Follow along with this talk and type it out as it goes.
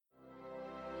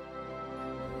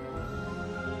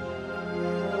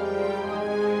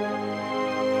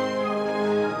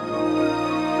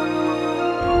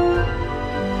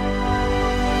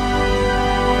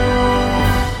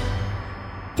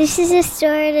This is a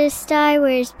Sort of Star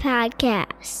Wars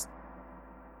podcast.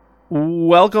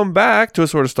 Welcome back to a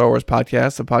Sort of Star Wars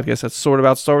podcast, a podcast that's sort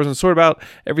about Star Wars and sort about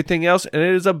everything else, and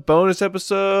it is a bonus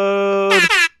episode.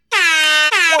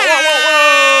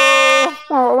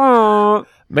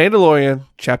 Mandalorian,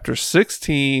 Chapter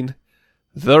 16,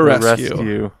 The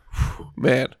Rescue.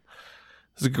 Man,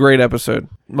 it's a great episode.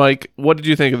 Mike, what did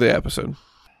you think of the episode?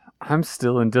 I'm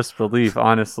still in disbelief,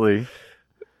 honestly.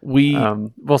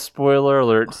 Well, spoiler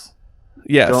alerts.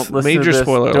 Yes, major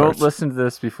spoiler alerts. Don't listen to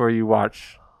this before you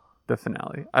watch the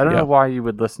finale. I don't know why you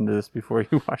would listen to this before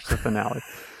you watch the finale.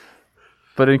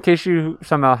 But in case you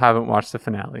somehow haven't watched the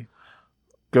finale,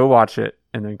 go watch it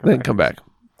and then come back.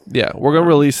 Yeah, we're going to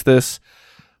release this.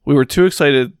 We were too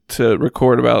excited to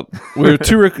record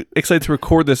excited to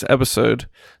record this episode,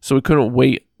 so we couldn't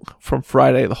wait from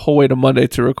Friday the whole way to Monday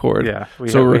to record. Yeah.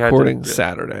 We're recording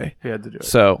Saturday. We had to do it.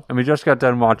 So, and we just got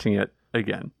done watching it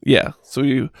again. Yeah. So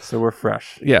we're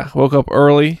fresh. Yeah. Woke up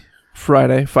early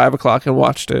Friday, 5 o'clock, and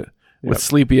watched it with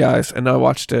sleepy eyes, and I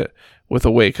watched it with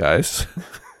awake eyes.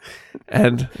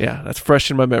 And yeah, that's fresh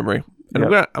in my memory.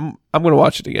 And I'm gonna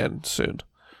watch it again soon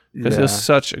because it was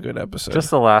such a good episode.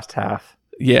 Just the last half.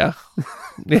 Yeah.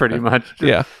 Pretty much.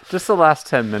 Just the last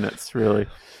 10 minutes, really.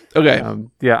 Okay.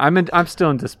 I'm still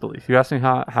in disbelief. You asked me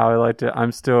how I liked it.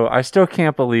 I still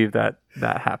can't believe that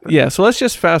happened. Yeah. So let's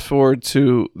just fast forward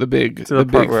to the part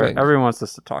big where thing. Everyone wants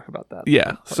us to talk about that.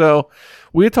 Yeah. So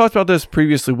we had talked about this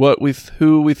previously.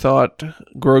 Who we thought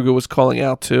Grogu was calling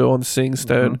out to on the Sing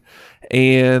Stone,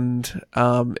 and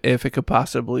if it could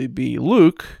possibly be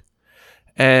Luke.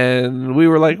 And we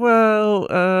were like,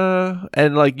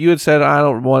 and like you had said, I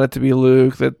don't want it to be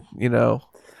Luke. That I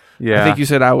think you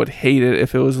said I would hate it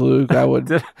if it was Luke. I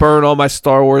would burn all my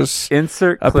Star Wars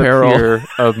insert apparel. Clip here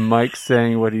of Mike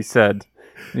saying what he said.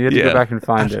 You have to go back and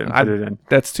find it and put it in.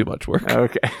 That's too much work.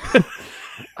 Okay.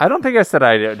 I don't think I said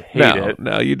I would hate it.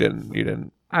 No, you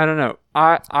didn't. I don't know.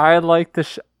 I like the.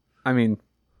 I'll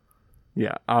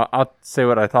say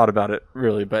what I thought about it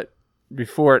really, but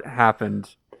before it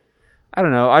happened. I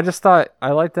don't know. I just thought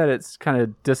I like that it's kind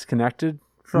of disconnected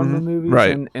from the movies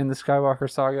and the Skywalker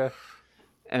saga.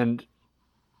 And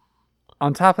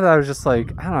on top of that, I was just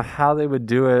like, I don't know how they would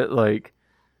do it, like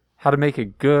how to make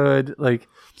it good. Like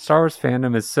Star Wars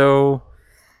fandom is so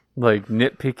like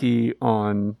nitpicky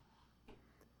on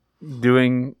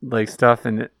doing like stuff,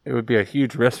 and it would be a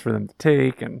huge risk for them to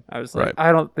take. And I was like,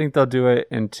 I don't think they'll do it.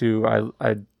 And two, I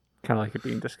kind of like it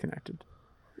being disconnected.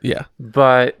 Yeah,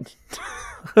 but.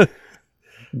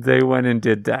 They went and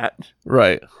did that.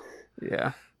 Right.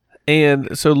 Yeah.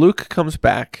 And so Luke comes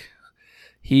back.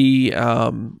 He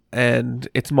and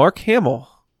it's Mark Hamill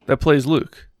that plays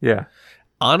Luke. Yeah.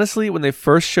 Honestly, when they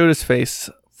first showed his face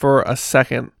for a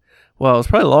second, well, it was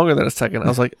probably longer than a second. I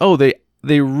was like, oh, they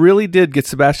really did get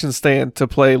Sebastian Stan to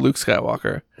play Luke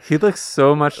Skywalker. He looks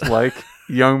so much like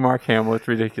young Mark Hamill. It's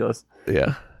ridiculous.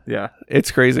 Yeah. Yeah.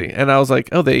 It's crazy. And I was like,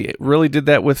 oh, they really did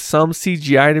that with some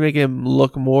CGI to make him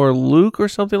look more Luke or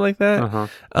something like that.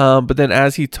 Uh-huh. But then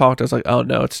as he talked, I was like, oh,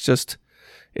 no, it's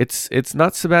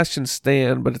not Sebastian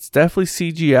Stan, but it's definitely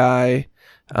CGI.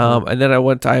 And then I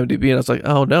went to IMDb and I was like,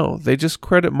 oh, no, they just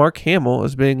credit Mark Hamill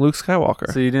as being Luke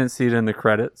Skywalker. So you didn't see it in the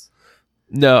credits?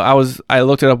 No, I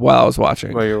looked it up while I was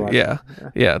watching. While you were watching?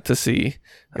 Yeah, to see.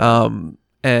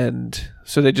 And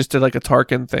so they just did like a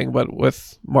Tarkin thing, but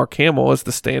with Mark Hamill as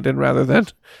the stand-in rather than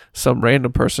some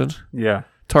random person. Yeah.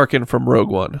 Tarkin from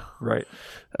Rogue One. Right.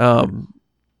 I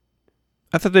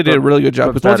thought they did a really good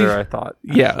job. But better, I thought.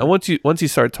 Yeah, and once you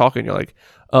start talking, you're like,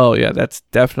 oh yeah, that's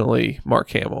definitely Mark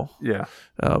Hamill. Yeah.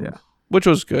 Which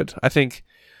was good. I think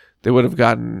they would have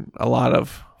gotten a lot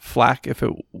of flack if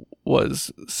it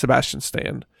was Sebastian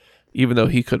Stan, even though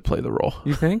he could play the role.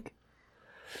 You think?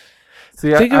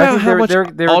 See, think about how much they're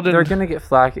going to get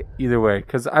flack either way,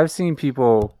 because I've seen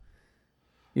people,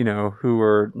 who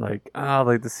were like,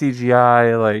 like the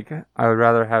CGI, like I would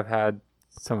rather have had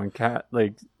someone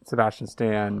like Sebastian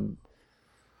Stan,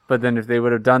 but then if they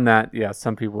would have done that,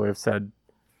 some people would have said,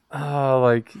 oh,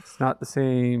 like it's not the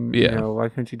same. Yeah. Why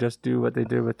couldn't you just do what they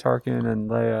did with Tarkin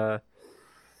and Leia?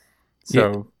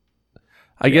 So,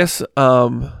 I guess, it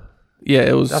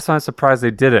was. That's why I'm surprised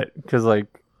they did it, because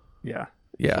Yeah,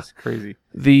 it's crazy.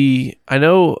 I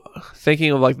know, thinking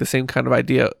of like the same kind of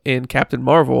idea in Captain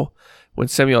Marvel when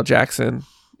Samuel Jackson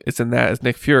is in that as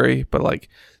Nick Fury, but like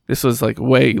this was like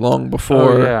way long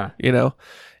before.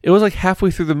 It was like halfway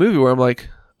through the movie where I'm like,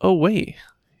 oh wait,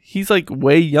 he's like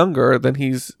way younger than he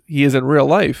is in real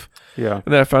life. Yeah,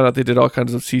 and then I found out they did all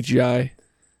kinds of CGI.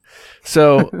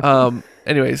 So,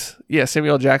 anyways,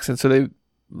 Samuel Jackson. So they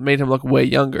made him look way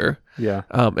younger. Yeah.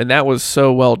 And that was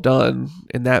so well done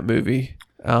in that movie.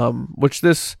 Which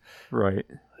this Right.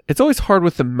 It's always hard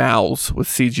with the mouths with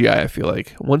CGI, I feel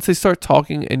like. Once they start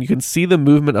talking and you can see the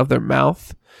movement of their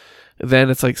mouth, then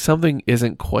it's like something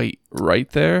isn't quite right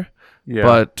there. Yeah.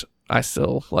 But I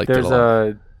still like it a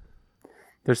lot.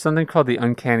 There's something called the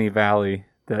uncanny valley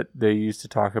that they used to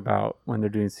talk about when they're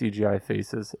doing CGI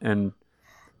faces, and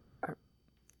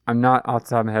I'm not off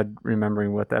the top of my head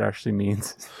remembering what that actually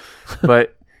means.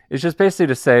 But it's just basically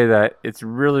to say that it's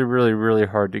really, really, really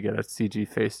hard to get a CG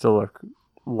face to look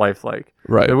lifelike.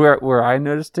 Right. But where I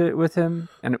noticed it with him,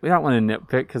 and we don't want to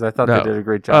nitpick because I thought they did a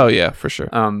great job. Oh yeah, for sure.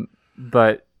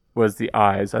 But was the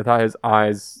eyes. I thought his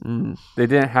eyes they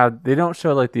don't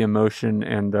show like the emotion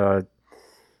and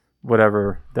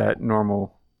whatever that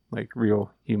normal like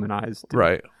real human eyes do.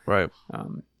 Right.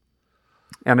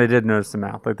 And I did notice the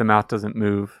mouth. Like the mouth doesn't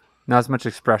move. Not as much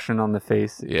expression on the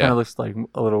face. It kind of looks like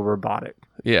a little robotic.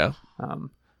 Yeah. I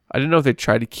didn't know if they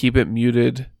tried to keep it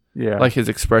muted. Yeah. Like his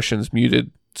expressions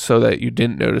muted so that you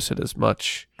didn't notice it as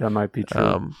much. That might be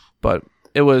true. But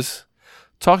it was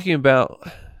talking about,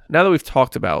 now that we've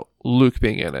talked about Luke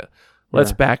being in it,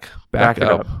 let's back it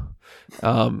up.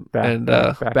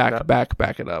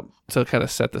 Back it up to kind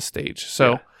of set the stage.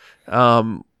 So,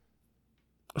 some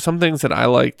things that I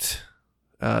liked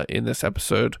in this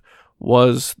episode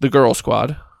was the Girl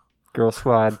Squad. Girl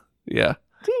Squad. Yeah.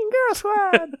 Team Girl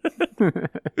Squad.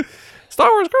 Star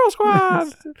Wars Girl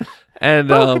Squad. And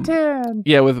Bo-Katan.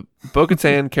 Yeah, with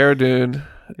Bo-Katan, Cara Dune,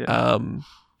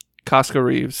 Costco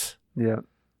Reeves. Yeah.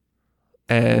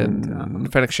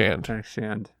 And Fennec Shand. Fennec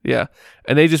Shand. Yeah.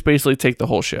 And they just basically take the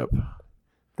whole ship.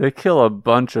 They kill a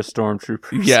bunch of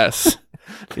stormtroopers. Yes.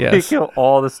 They kill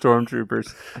all the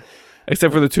stormtroopers.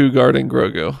 Except for the two guarding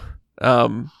Grogu.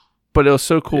 But it was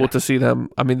so cool to see them.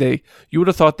 I mean, you would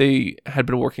have thought they had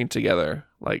been working together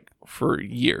like for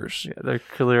years. Yeah, they're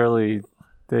clearly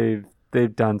they've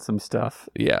done some stuff.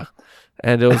 Yeah.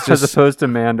 And it was just as opposed to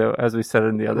Mando, as we said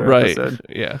in the other episode.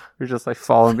 Yeah. You're just like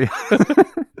following me.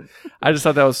 I just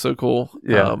thought that was so cool.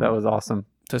 Yeah, that was awesome.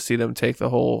 To see them take the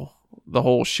whole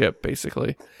ship,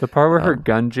 basically. The part where her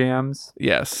gun jams.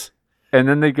 Yes. And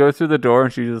then they go through the door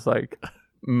and she's just like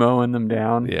mowing them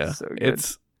down. Yeah. So good.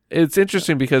 It's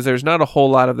interesting because there's not a whole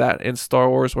lot of that in Star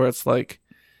Wars where it's like,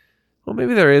 well,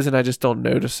 maybe there is and I just don't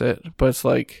notice it. But it's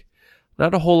like,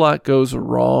 not a whole lot goes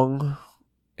wrong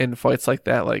in fights like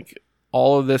that. Like,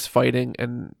 all of this fighting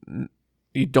and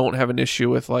you don't have an issue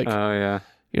with like, oh yeah,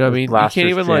 you know what I mean? You can't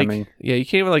even jamming. you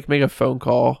can't even like make a phone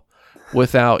call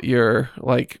without your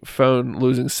like phone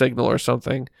losing signal or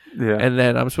something. Yeah. And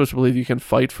then I'm supposed to believe you can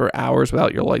fight for hours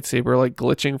without your lightsaber like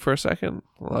glitching for a second,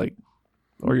 like,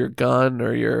 or your gun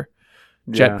or your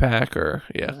jetpack or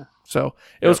So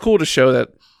it was cool to show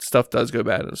that stuff does go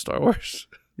bad in Star Wars.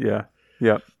 Yeah.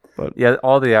 Yep. But yeah,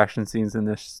 all the action scenes in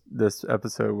this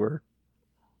episode were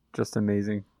just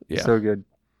amazing. Yeah. So good.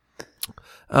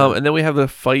 And then we have the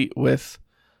fight with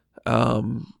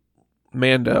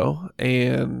Mando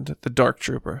and the Dark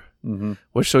Trooper,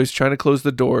 so he's trying to close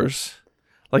the doors.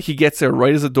 Like he gets there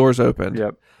right as the doors open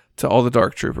to all the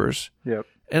Dark Troopers. Yep.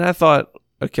 And I thought,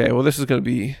 okay, well, this is going to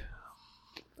be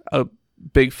a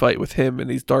big fight with him and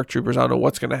these Dark Troopers. I don't know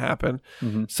what's going to happen.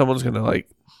 Someone's going to like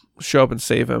show up and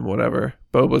save him, whatever.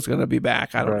 Boba's going to be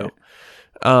back. I don't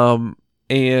know.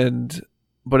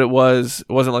 But it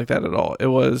wasn't like that at all. It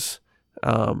was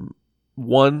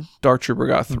one Dark Trooper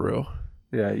got through.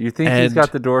 Yeah, you think he's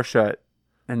got the door shut,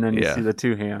 and then you see the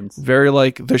two hands. Very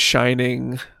like The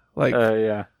Shining, like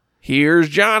here's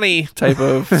Johnny type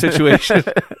of situation.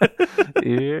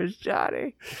 Here's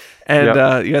Johnny. And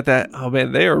you got that. Oh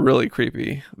man, they are really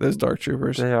creepy. Those Dark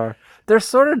Troopers. They are. They're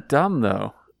sort of dumb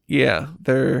though. Yeah,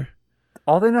 they're.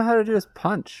 All they know how to do is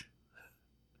punch.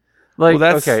 Like,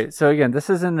 okay, so again, this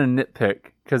isn't a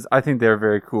nitpick because I think they're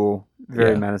very cool,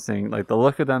 very menacing. Like the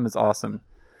look of them is awesome,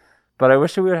 but I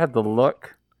wish we would have the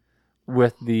look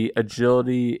with the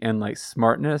agility and like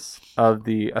smartness of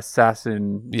the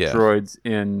assassin droids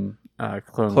in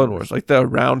Clone Wars, like the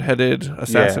round-headed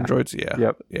assassin droids.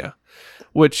 Yeah.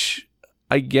 Which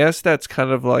I guess that's kind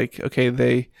of like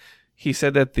he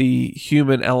said that the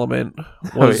human element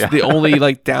was the only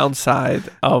like downside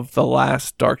of the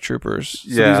last Dark Troopers. So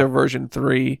these are version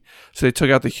 3. So they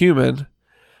took out the human,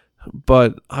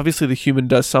 but obviously the human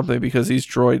does something because these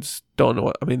droids don't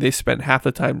know they spend half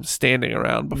the time standing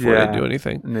around before they do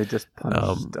anything. And they just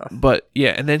punch stuff. But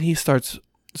and then he starts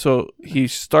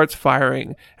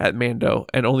firing at Mando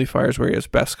and only fires where he has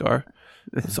Beskar.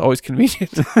 It's always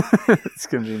convenient. It's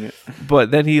convenient.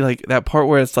 But then he like that part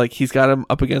where it's like he's got him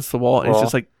up against the wall and it's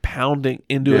just like pounding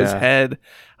into his head.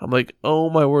 I'm like,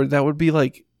 oh my word, that would be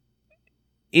like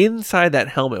inside that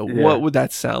helmet, what would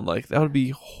that sound like? That would be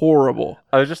horrible.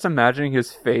 I was just imagining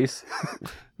his face.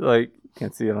 Like,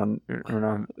 can't see it on.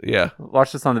 Yeah.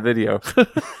 Watch this on the video.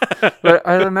 But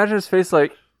I imagine his face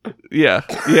like. Yeah,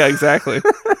 exactly.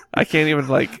 I can't even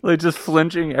like just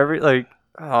flinching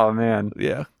oh man.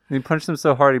 Yeah. And he punched him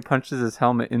so hard he punches his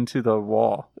helmet into the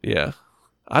wall. Yeah.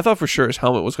 I thought for sure his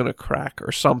helmet was going to crack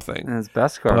or something. And it's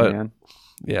Beskar, man.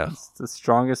 Yeah. It's the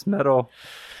strongest metal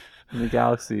in the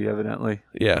galaxy, evidently.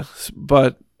 Yeah.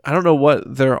 But I don't know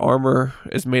what their armor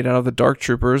is made out of, the Dark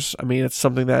Troopers. I mean, it's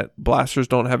something that blasters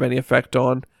don't have any effect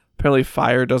on. Apparently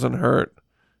fire doesn't hurt,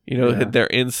 hit their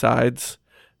insides.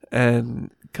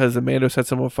 And because the Mando sets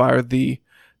them on fire, the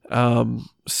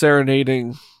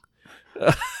serenading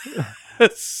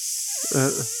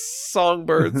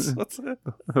songbirds. What's it?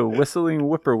 Whistling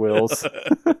whippoorwills.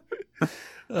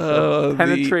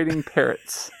 Penetrating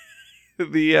parrots.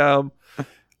 The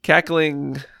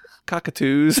cackling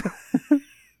cockatoos.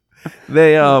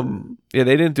 They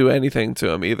didn't do anything to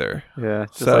him either. Yeah,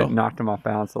 just knocked him off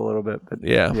balance a little bit. But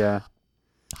yeah.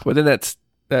 But then that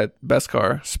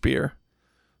Beskar spear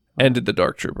ended the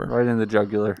Dark Trooper right in the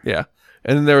jugular. Yeah,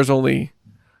 and then there was only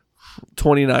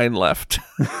 29 left.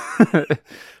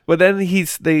 But then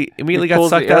they immediately got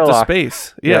sucked out to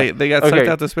space. Yeah, they got sucked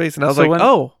out to space, and I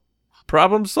was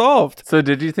problem solved. So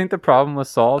did you think the problem was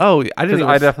solved? Oh, I didn't.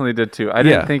 I definitely did too. I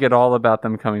didn't think at all about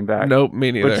them coming back. Nope,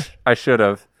 me neither. Which I should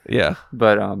have. Yeah,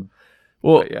 but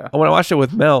when I watched it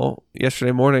with Mel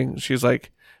yesterday morning, she's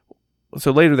like,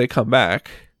 so later they come back.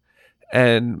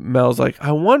 And Mel's like,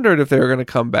 I wondered if they were going to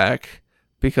come back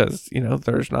because,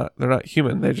 they're not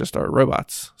human. They just are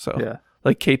robots. So,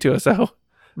 like K2SO.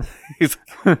 He's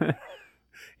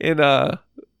in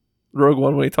Rogue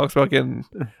One when he talks about getting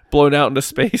blown out into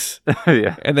space.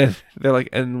 Yeah. And then they're like,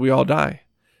 and we all die.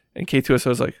 And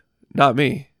K2SO is like, not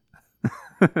me.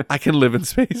 I can live in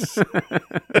space.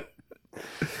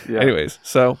 Anyways,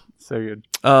 so good.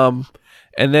 And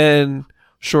then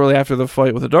shortly after the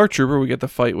fight with the Dark Trooper, we get the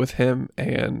fight with him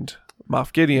and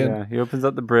Moff Gideon. Yeah, he opens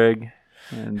up the brig.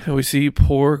 And we see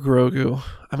poor Grogu.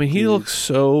 I mean, he looks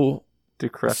so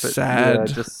decrepit, sad,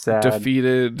 just sad,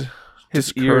 defeated,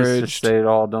 his discouraged. Ears just say it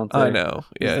all, don't they? I know.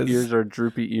 Yeah, his ears are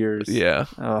droopy ears. Yeah,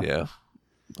 yeah.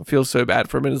 I feel so bad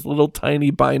for him in his little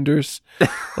tiny binders.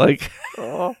 Like,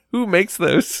 who makes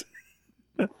those?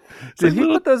 Did he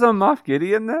put those on Moff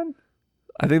Gideon then?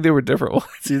 I think they were different ones.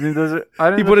 Do you think those are? I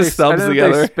didn't he put his thumbs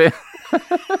together.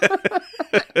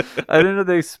 I didn't know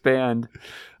they expand.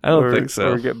 I don't think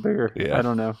so. Or get bigger. Yeah. I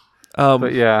don't know.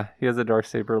 But yeah, he has a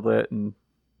Darksaber lit, and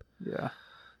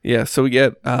yeah. So we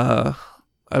get a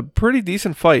pretty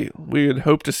decent fight. We would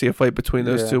hope to see a fight between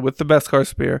those two with the Beskar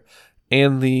spear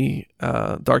and the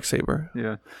Darksaber.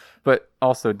 Yeah, but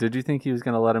also, did you think he was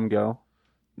going to let him go?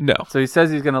 No. So he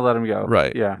says he's going to let him go.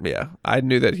 Right. Yeah. Yeah. I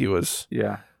knew that he was.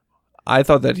 Yeah. I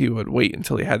thought that he would wait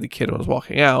until he had the kid and was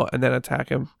walking out and then attack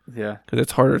him. Yeah. Because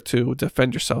it's harder to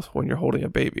defend yourself when you're holding a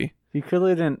baby. He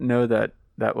clearly didn't know that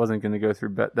wasn't going to go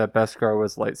through, that Beskar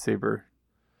was lightsaber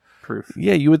proof.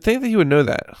 Yeah, you would think that he would know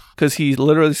that. Because he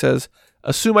literally says,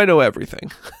 assume I know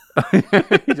everything.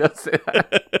 He does say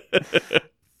that.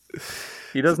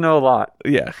 He does know a lot.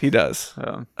 Yeah, he does.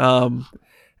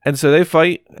 And so they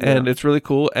fight, and it's really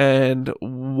cool. And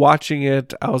watching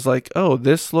it, I was like, oh,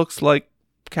 this looks like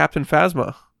Captain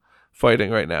Phasma fighting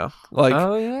right now.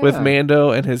 Like, with Mando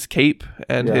and his cape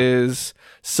and his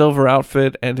silver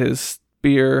outfit and his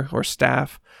spear or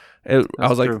staff. I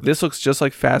was like, this looks just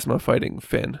like Phasma fighting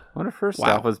Finn. I wonder if her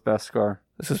staff was Beskar.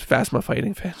 This is Phasma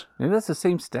fighting Finn. Maybe that's the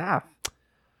same staff.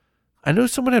 I know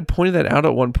someone had pointed that out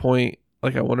at one point.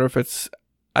 Like, I wonder if it's...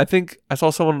 I think I saw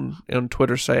someone on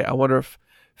Twitter say, I wonder if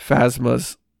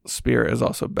Phasma's spear is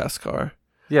also Beskar.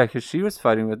 Yeah, because she was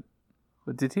fighting with...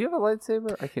 Did he have a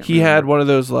lightsaber? I can't He remember. had one of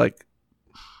those, like...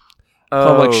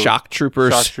 called, like, shock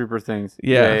troopers. Shock trooper things.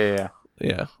 Yeah.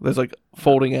 There's, like,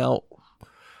 folding out...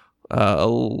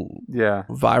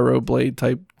 Viro blade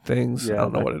type things. I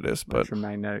don't know what it is, but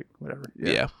electromagnetic, whatever.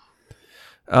 Yeah.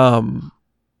 That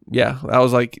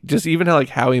was like just even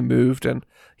how he moved, and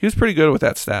he was pretty good with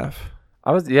that staff.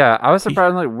 I was surprised.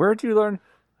 I'm like, where'd you learn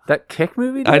that kick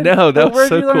movie? I know that was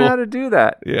so cool. Where'd you learn how to do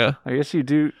that? Yeah, I guess you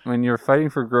do when you're fighting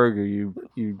for Grogu.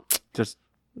 You just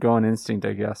go on instinct,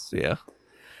 I guess. Yeah.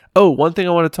 Oh, one thing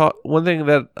I want to talk. One thing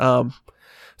that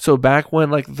so back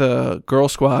when like the Girl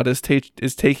Squad is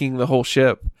taking the whole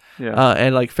ship,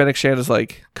 and like Fennec Shand is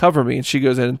like, cover me, and she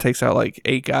goes in and takes out like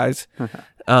 8 guys,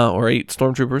 or 8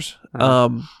 stormtroopers.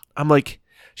 I'm like,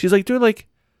 she's like doing like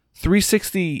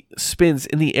 360 spins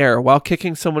in the air while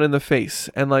kicking someone in the face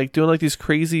and like doing like these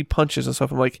crazy punches and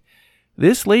stuff. I'm like,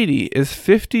 this lady is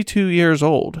 52 years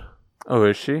old. Oh,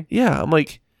 is she? Yeah, I'm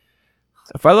like,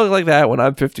 if I look like that when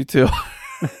I'm 52,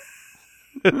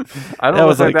 I don't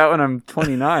look like that when I'm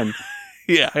 29.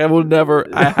 Yeah, I have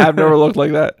never looked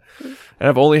like that. And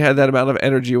I've only had that amount of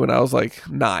energy when I was like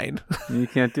 9. You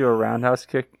can't do a roundhouse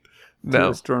kick to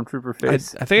a stormtrooper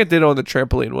face? I think I did it on the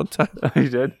trampoline one time. Oh, you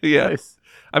did? Yeah. Nice.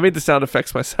 I made the sound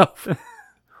effects myself.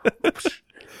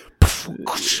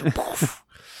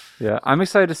 Yeah, I'm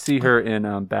excited to see her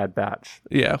in Bad Batch.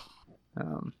 Yeah.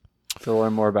 To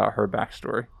learn more about her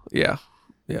backstory. Yeah.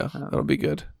 That'll be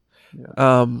good.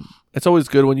 Yeah. It's always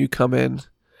good when you come in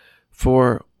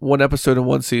for one episode in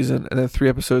one season and then 3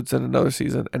 episodes in another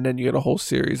season, and then you get a whole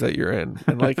series that you're in.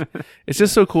 And like, it's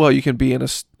just so cool how you can be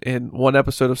in one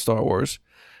episode of Star Wars,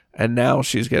 and now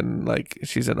she's in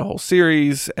a whole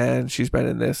series, and she's been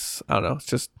in this. I don't know. It's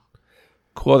just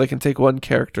cool. They can take one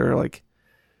character, like,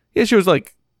 yeah, she was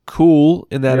like cool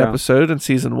in that episode in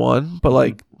season 1, but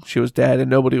like she was dead, and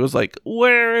nobody was like,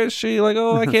 where is she? Like,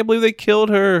 oh, I can't believe they killed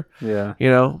her. Yeah.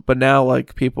 But now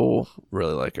like people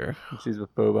really like her. She's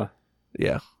with Boba.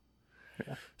 Yeah.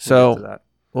 So,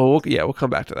 we'll come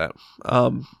back to that.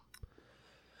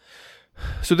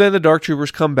 So then the Dark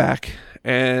Troopers come back,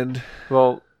 and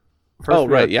I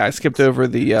skipped over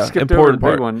the important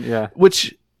part, one, yeah,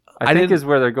 which I think is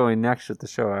where they're going next with the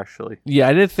show. Actually, yeah,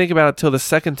 I didn't think about it till the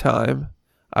second time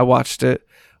I watched it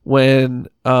when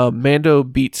Mando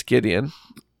beats Gideon.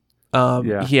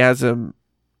 He has him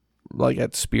like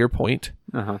at spear point,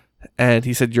 and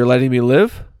he said, "You're letting me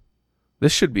live.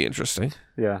 This should be interesting."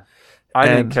 Yeah. I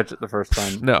didn't catch it the first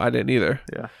time. No, I didn't either.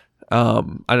 Yeah.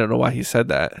 I don't know why he said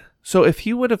that. So if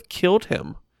he would have killed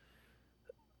him,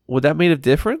 would that made a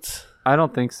difference? I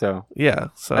don't think so. Yeah.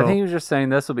 So I think he was just saying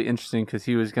this will be interesting because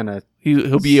he was gonna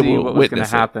he'll be able to witness what's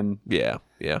gonna happen. Yeah.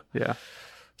 Yeah.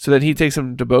 So then he takes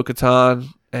him to Bo-Katan,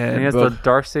 and he has the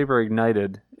Darksaber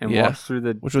ignited and walks through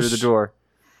the door.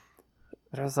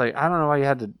 But I was like, I don't know why you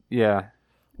had to. Yeah.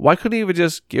 Why couldn't he have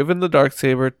just given the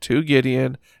Darksaber to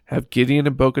Gideon, have Gideon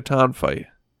and Bo-Katan fight?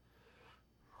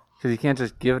 Because you can't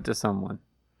just give it to someone.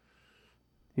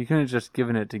 He couldn't have just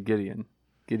given it to Gideon.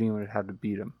 Gideon would have had to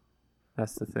beat him.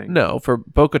 That's the thing. No, for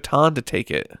Bo-Katan to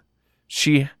take it.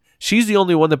 She's the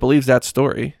only one that believes that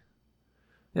story.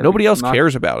 Yeah, nobody else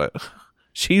cares about it.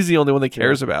 She's the only one that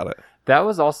cares about it. That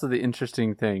was also the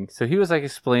interesting thing. So he was like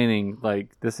explaining,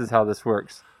 like, this is how this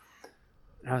works.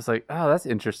 And I was like, oh, that's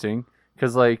interesting.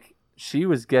 Because, like,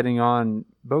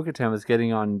 Bo-Katan was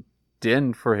getting on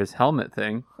Din for his helmet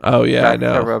thing. Oh, yeah, I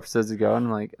know. A couple episodes ago. And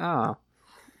I'm like,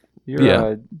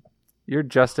 you're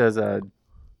just as a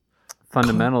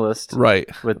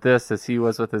fundamentalist with this as he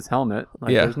was with his helmet.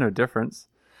 Like, there's no difference.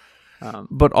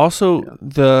 But also,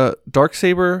 the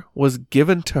Darksaber was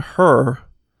given to her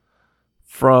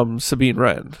from Sabine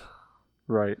Wren.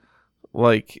 Right.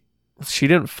 Like, she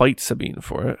didn't fight Sabine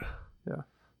for it. Yeah.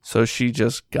 So she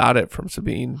just got it from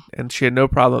Sabine, and she had no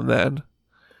problem then.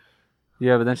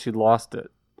 Yeah, but then she lost it.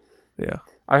 Yeah.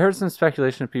 I heard some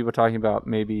speculation of people talking about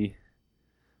maybe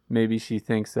she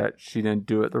thinks that she didn't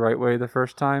do it the right way the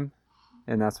first time,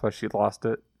 and that's why she lost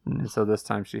it. And so this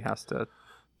time she has to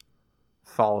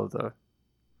follow the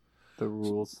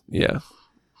rules. Yeah.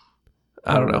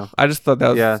 I don't know. I just thought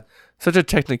that was such a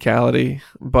technicality,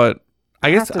 but I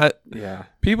guess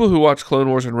people who watch Clone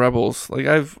Wars and Rebels, like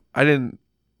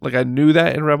I knew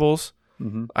that in Rebels.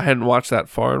 Mm-hmm. I hadn't watched that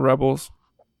far in Rebels,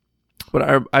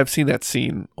 but I've seen that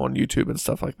scene on YouTube and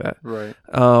stuff like that. Right.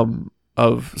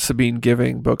 Of Sabine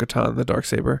giving Bo-Katan the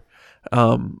Darksaber.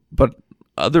 But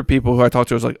other people who I talked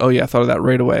to was like, oh yeah, I thought of that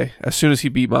right away. As soon as he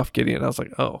beat Moff Gideon, I was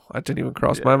like, oh, that didn't even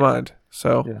cross my mind.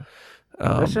 So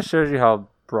this just shows you how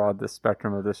broad the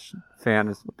spectrum of this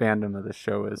fandom of this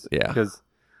show is. Yeah. Because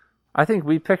I think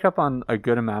we pick up on a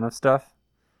good amount of stuff.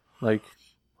 Like,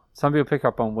 some people pick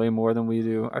up on way more than we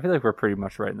do. I feel like we're pretty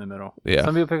much right in the middle. Yeah.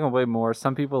 Some people pick up way more.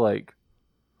 Some people like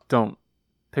don't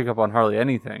pick up on hardly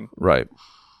anything. Right.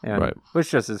 And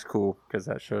which just is cool because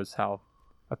that shows how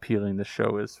appealing the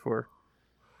show is for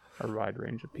a wide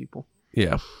range of people.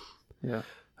 Yeah. Yeah.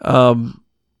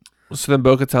 So then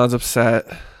Bo-Katan's upset.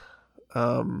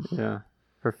 Yeah.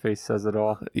 Her face says it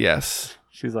all. Yes.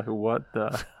 She's like, what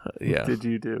the did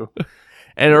you do?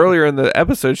 And earlier in the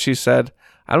episode, she said,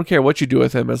 I don't care what you do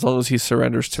with him as long as he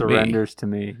surrenders to me. Surrenders to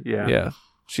me, yeah. Yeah.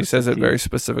 She says it very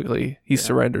specifically. He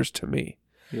surrenders to me.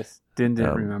 Yes. Didn't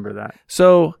remember that.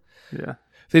 So, yeah.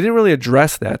 They didn't really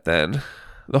address that then.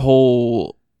 The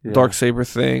whole Darksaber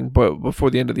thing, but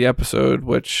before the end of the episode,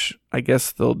 which I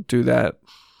guess they'll do that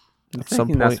at some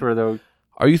point. That's where they'll...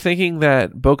 Are you thinking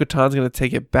that Bo-Katan's going to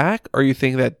take it back, or are you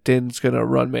thinking that Din's going to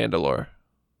run Mandalore?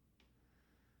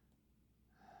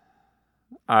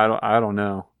 I don't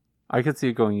know. I could see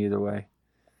it going either way.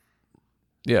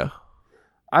 Yeah.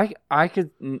 I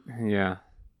could, yeah.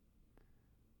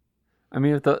 I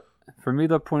mean, for me,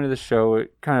 the point of the show,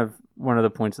 one of the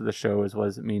points of the show is what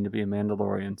does it mean to be a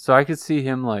Mandalorian? So I could see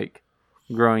him like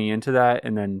growing into that,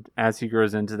 and then as he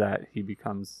grows into that, he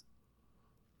becomes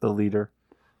the leader.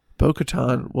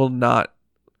 Bo-Katan will not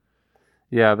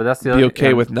but that's the be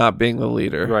okay with not being the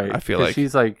leader. Right. I feel like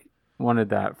she's like wanted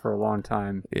that for a long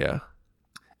time. Yeah.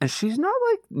 And she's not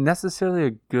like necessarily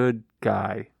a good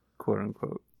guy, quote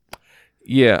unquote.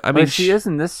 Yeah, I mean, like, she is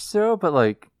in this show, but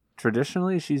like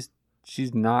traditionally, she's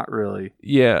not really.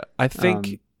 Yeah, I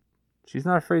think she's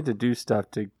not afraid to do stuff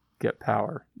to get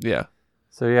power. Yeah.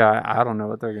 So yeah, I don't know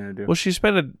what they're gonna do. Well, she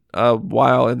spent a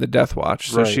while in the Death Watch,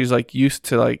 so she's like used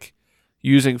to like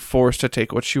using force to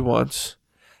take what she wants,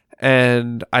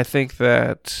 and I think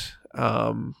that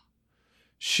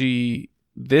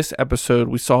this episode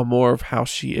we saw more of how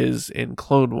she is in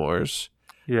Clone Wars.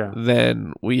 Yeah.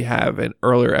 Than we have in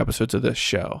earlier episodes of this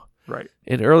show. Right.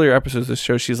 In earlier episodes of this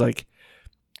show, she's like,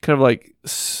 kind of like,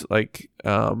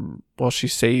 she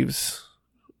saves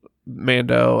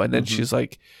Mando, and then she's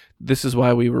like, this is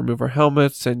why we remove our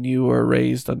helmets, and you were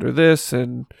raised under this,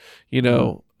 and, you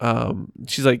know,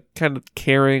 she's like kind of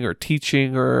caring or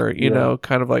teaching or, you know,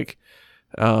 kind of like,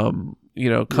 come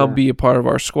be a part of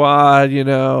our squad, you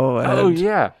know. And, oh,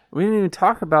 yeah. We didn't even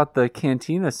talk about the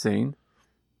cantina scene.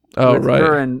 Oh, with right.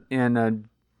 her and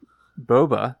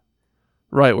Boba.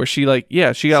 Right, where she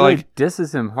got like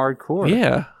disses him hardcore.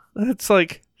 Yeah. It's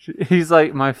like he's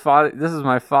like, my father, this is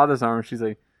my father's armor. She's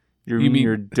like, you mean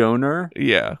your donor?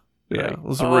 Yeah. Yeah. Like, it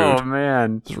was rude. Oh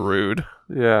man. It's rude.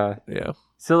 Yeah. Yeah.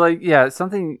 So like,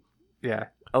 something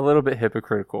a little bit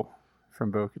hypocritical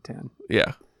from Bo-Katan.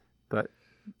 Yeah. But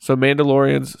so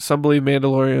Mandalorians, some believe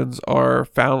Mandalorians are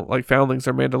foundlings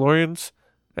are Mandalorians,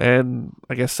 and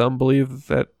I guess some believe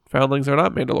that foundlings are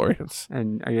not Mandalorians.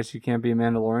 And I guess you can't be a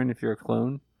Mandalorian if you're a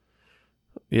clone.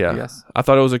 Yeah. Yes. I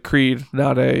thought it was a creed,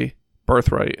 not a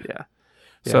birthright. Yeah.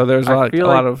 So there's a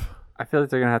lot of. I feel like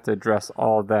they're gonna have to address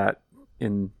all that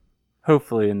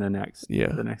hopefully in the next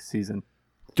season.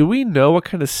 Do we know what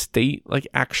kind of state, like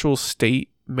actual state,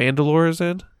 Mandalore is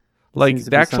in? Like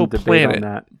the actual planet? On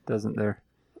that, doesn't there?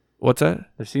 What's that?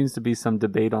 There seems to be some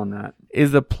debate on that.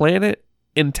 Is the planet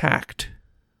intact?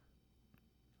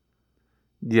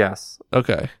 Yes.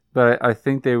 Okay. But I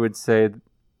think they would say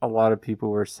a lot of people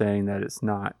were saying that it's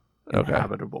not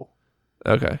inhabitable.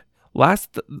 Okay.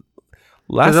 Last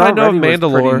I know of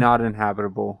Mandalore, not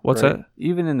inhabitable. What's that?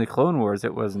 Even in the Clone Wars,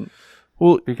 it wasn't.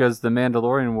 Well, because the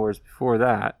Mandalorian Wars before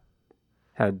that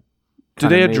had. Do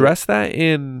they address that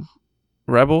in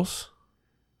Rebels?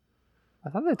 I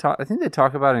think they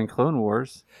talk about it in Clone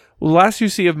Wars. Well, the last you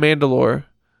see of Mandalore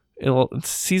in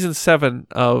season 7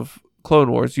 of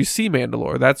Clone Wars, you see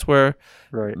Mandalore. That's where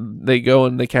they go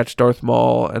and they catch Darth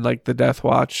Maul, and like the Death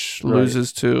Watch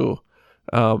loses to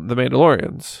the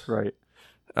Mandalorians. Right.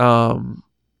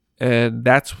 And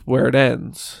that's where it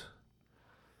ends.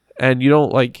 And you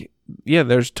don't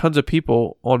there's tons of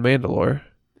people on Mandalore.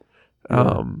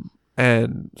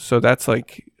 And so that's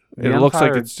like, it looks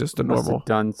like it's just a normal. Have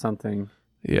done something.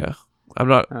 Yeah. I'm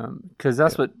not. Because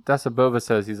that's what Boba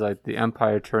says. He's like, the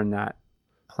Empire turned that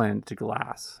planet to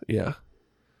glass. Yeah.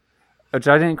 Which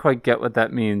I didn't quite get what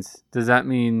that means. Does that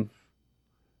mean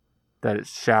that it's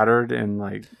shattered and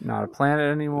like not a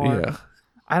planet anymore? Yeah.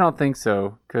 I don't think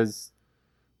so, because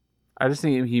I just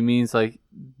think he means like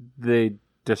they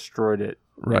destroyed it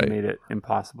and made it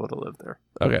impossible to live there.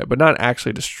 Okay, but not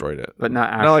actually destroyed it. But not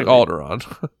actually. Not like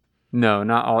Alderaan. No,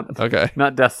 not all. Okay.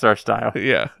 Not Death Star style.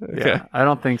 Yeah. Okay. Yeah, I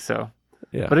don't think so.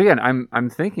 Yeah. But again, I'm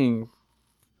thinking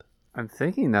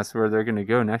that's where they're going to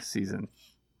go next season.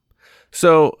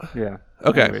 So yeah.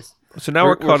 Okay. Anyways, so now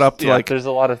we're caught up to like. There's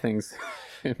a lot of things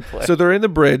in play. So they're in the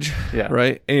bridge. Yeah.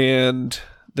 Right, and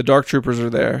the Dark Troopers are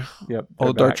there. Yep. All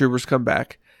the Dark Troopers come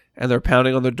back, and they're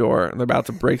pounding on the door, and they're about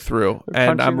to break through.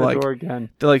 And I'm like, the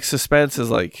like suspense is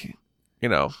like,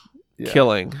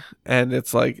 killing, and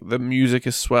it's like the music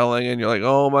is swelling, and you're like,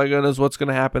 oh my goodness, what's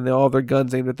gonna happen? They all have their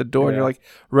guns aimed at the door, and you're like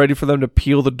ready for them to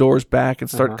peel the doors back and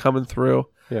start coming through.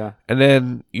 Yeah. And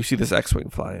then you see this X-wing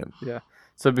fly in. Yeah.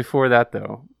 So before that,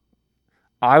 though,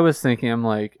 I was thinking, I'm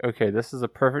like, okay, this is a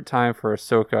perfect time for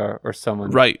Ahsoka or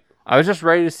someone. Right. I was just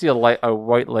ready to see a white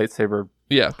lightsaber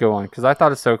go on, because I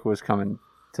thought Ahsoka was coming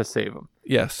to save him.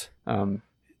 Yes.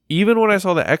 Even when I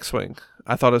saw the X-wing,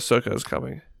 I thought Ahsoka was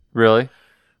coming. Really?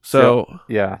 So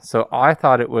So I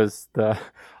thought it was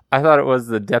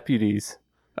the deputies.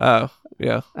 Oh,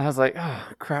 yeah. I was like, oh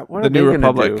crap, what the are they New going to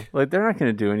Republic. do? Like, they're not going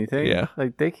to do anything. Yeah.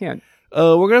 Like, they can't.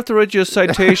 we're gonna have to write you a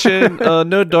citation.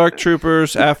 No dark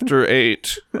troopers after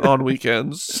 8 on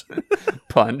weekends.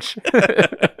 Punch.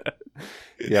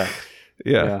 Yeah.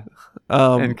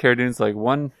 And Cara Dune's like,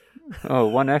 one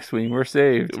X-Wing, we're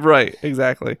saved. Right,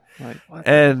 exactly. Like, what?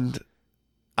 And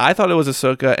I thought it was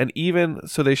Ahsoka, and even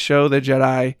so they show the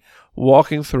Jedi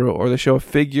walking through, or they show a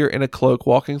figure in a cloak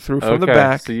walking through from the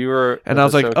back. So you were, and I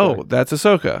was Ahsoka. like, oh, that's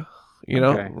Ahsoka. You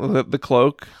know, the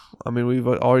cloak. I mean, we've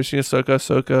already seen Ahsoka.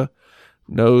 Ahsoka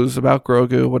knows about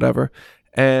Grogu, whatever.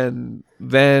 And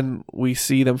then we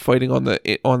see them fighting on the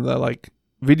like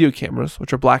video cameras,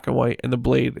 which are black and white, and the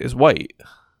blade is white.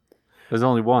 There's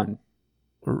only one.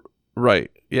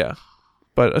 Right. Yeah.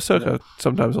 But Ahsoka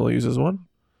sometimes only uses one.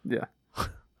 Yeah.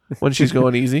 When she's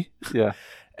going easy. Yeah.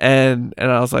 And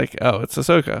I was like, oh, it's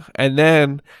Ahsoka. And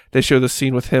then they show the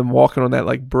scene with him walking on that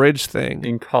like bridge thing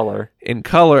in color,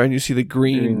 and you see the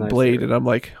green blade, lightsaber. and I'm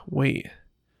like, wait,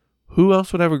 who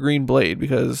else would have a green blade?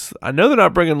 Because I know they're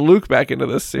not bringing Luke back into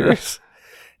this series.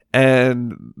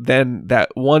 And then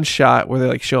that one shot where they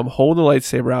like show him holding the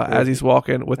lightsaber out as he's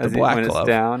walking with the black when glove. It's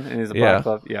down and he's a black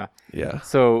glove. Yeah. Yeah.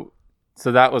 So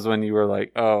that was when you were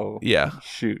like, oh, yeah,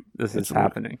 shoot, this is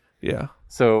happening. Yeah.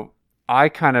 So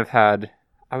I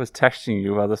was texting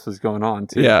you while this was going on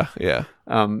too. Yeah. Yeah.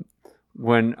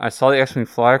 When I saw the X-Wing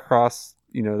fly across,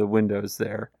 the windows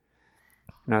there,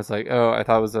 and I was like, oh, I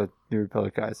thought it was a New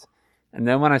Republic guys. And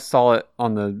then when I saw it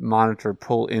on the monitor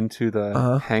pull into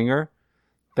the hangar,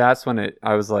 that's when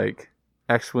I was like,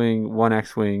 X-Wing, one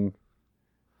X-Wing,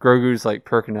 Grogu's like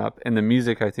perking up, and the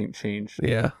music I think changed.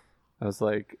 Yeah. I was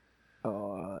like,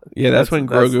 that's when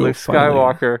Grogu Luke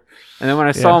Skywalker. And then when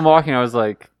I saw him walking, I was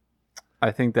like,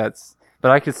 I think that's.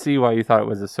 But I could see why you thought it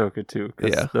was Ahsoka too,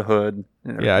 because the hood.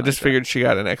 And I just figured she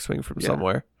got an X-Wing from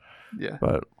somewhere. Yeah.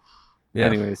 But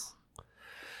anyways,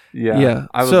 I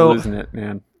was losing it,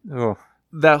 man. Oh,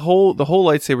 the whole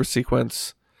lightsaber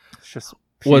sequence it's just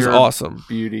was awesome.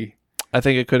 Beauty. I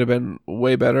think it could have been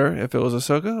way better if it was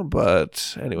Ahsoka,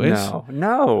 but anyways,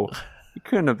 no, it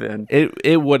couldn't have been.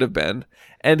 It would have been,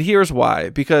 and here's why: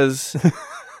 because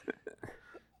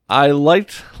I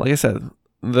liked, like I said,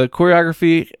 the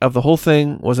choreography of the whole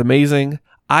thing was amazing.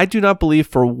 I do not believe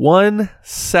for 1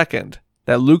 second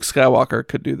that Luke Skywalker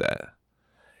could do that.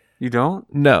 You don't?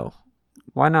 No.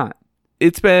 Why not?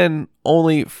 It's been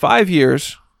only 5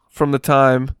 years from the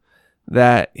time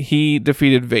that he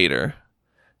defeated Vader.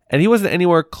 And he wasn't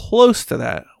anywhere close to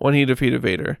that when he defeated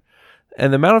Vader.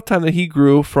 And the amount of time that he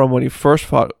grew from when he first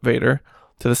fought Vader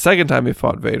to the second time he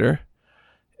fought Vader,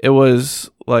 it was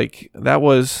like, that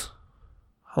was,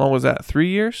 how long was that? 3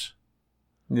 years?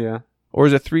 Yeah. Or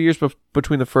is it 3 years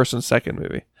between the first and second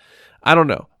movie? I don't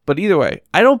know. But either way,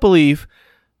 I don't believe,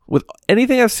 with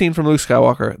anything I've seen from Luke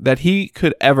Skywalker, that he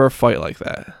could ever fight like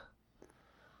that.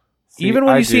 Even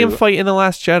when you see him fight in The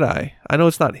Last Jedi. I know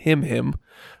it's not him,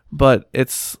 but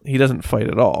he doesn't fight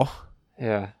at all.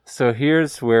 Yeah. So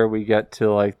here's where we get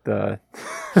to like the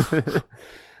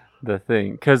the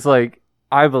thing. Because like,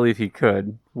 I believe he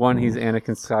could. One, he's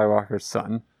Anakin Skywalker's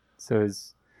son. So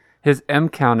his M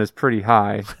count is pretty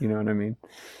high. You know what I mean?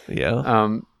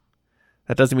 Yeah.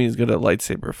 That doesn't mean he's good at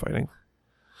lightsaber fighting.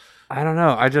 I don't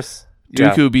know. I just...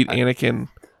 Dooku beat Anakin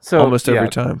almost every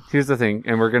time. Here's the thing,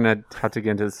 and we're going to have to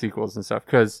get into the sequels and stuff,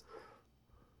 because...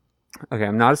 Okay,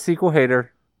 I'm not a sequel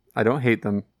hater. I don't hate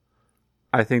them.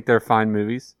 I think they're fine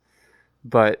movies.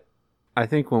 But I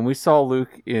think when we saw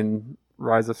Luke in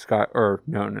Rise of Sky... Or,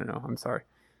 no, I'm sorry.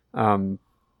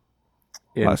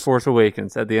 Force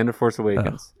Awakens, at the end of Force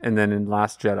Awakens, and then in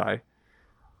Last Jedi.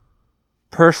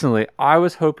 Personally, I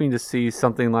was hoping to see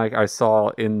something like I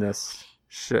saw in this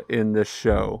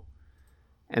show,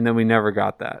 and then we never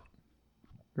got that.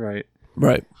 Right.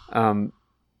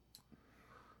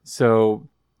 So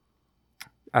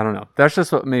I don't know. That's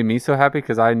just what made me so happy,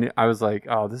 because I was like,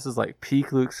 oh, this is like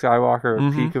peak Luke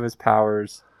Skywalker, peak of his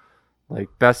powers, like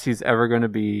best he's ever going to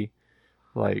be,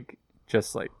 like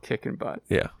just like kicking butt.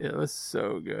 Yeah, it was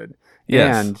so good.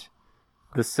 Yes. And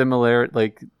the similarity,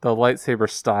 like the lightsaber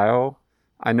style,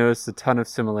 I noticed a ton of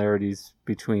similarities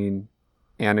between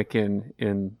Anakin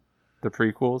in the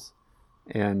prequels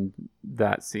and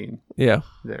that scene. Yeah,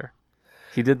 there.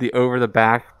 He did the over the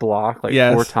back block like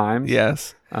 4 times.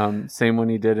 Yes. Same one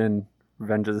he did in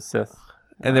Revenge of the Sith.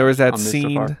 And there was that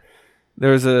scene.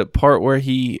 There was a part where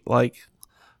he like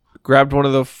grabbed one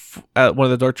of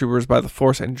the Dark Troopers by the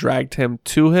Force and dragged him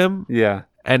to him. Yeah.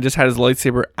 And just had his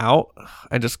lightsaber out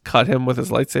and just cut him with his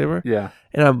lightsaber. Yeah.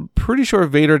 And I'm pretty sure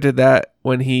Vader did that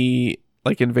when he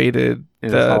like invaded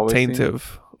the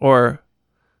Taintive or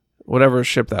whatever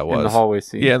ship that was. In the hallway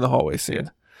scene. Yeah, in the hallway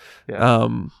scene. Yeah.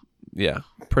 Yeah,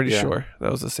 pretty sure that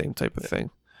was the same type of thing.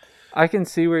 I can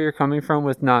see where you're coming from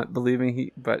with not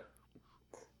believing but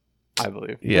I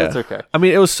believe. Yeah. It's okay. I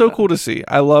mean, it was so cool to see.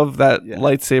 I love that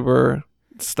lightsaber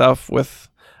stuff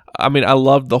I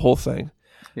loved the whole thing.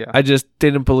 Yeah. I just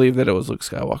didn't believe that it was Luke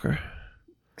Skywalker.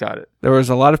 Got it. There was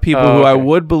a lot of people who I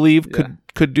would believe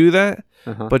could do that,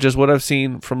 but just what I've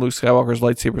seen from Luke Skywalker's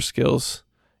lightsaber skills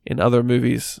in other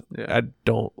movies, I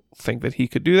don't think that he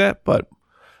could do that, but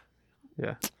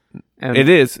and it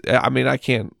is. I mean, I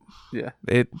can't. Yeah.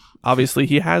 It obviously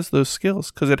he has those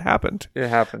skills because it happened. It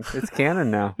happened. It's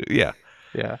canon now. Yeah.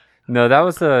 Yeah. No, that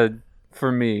was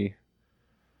for me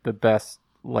the best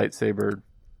lightsaber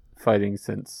fighting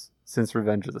since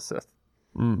Revenge of the Sith.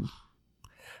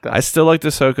 I still like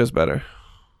Ahsoka's better.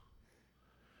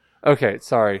 Okay,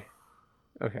 sorry.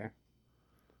 Okay.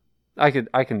 I can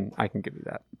give you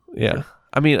that. Yeah. Sure.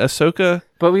 I mean, Ahsoka,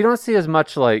 but we don't see as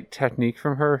much like technique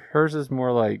from her. Hers is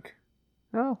more like,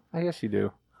 oh, I guess you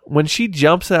do. When she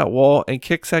jumps that wall and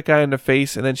kicks that guy in the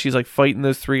face, and then she's like fighting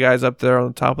those 3 guys up there on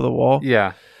the top of the wall.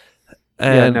 Yeah.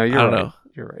 And no, you're I don't right. know.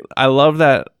 You're right. I love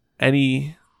that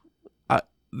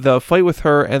the fight with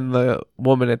her and the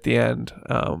woman at the end.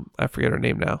 I forget her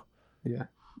name now. Yeah.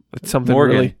 It's something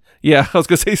Morgan. really. Yeah, I was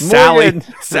gonna say Sally.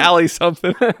 Morgan. Sally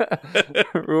something.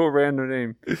 Real random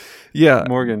name. Yeah,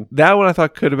 Morgan. That one I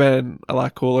thought could have been a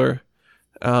lot cooler.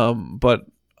 But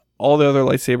all the other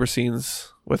lightsaber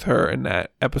scenes with her in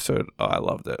that episode, I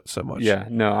loved it so much. Yeah,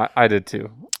 no, I did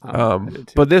too. I did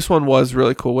too. But this one was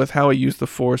really cool with how he used the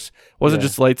Force. It wasn't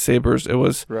just lightsabers. It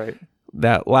was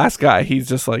that last guy. He's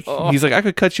just like he's like, I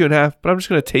could cut you in half, but I'm just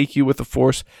gonna take you with the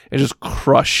Force and just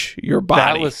crush your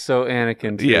body. That was so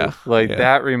Anakin too. Yeah,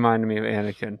 that reminded me of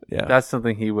Anakin. Yeah, that's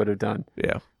something he would have done.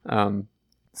 Yeah.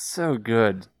 So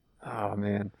good. Oh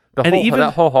man,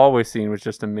 that whole hallway scene was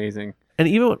just amazing. And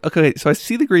even so I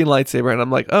see the green lightsaber and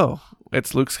I'm like, oh,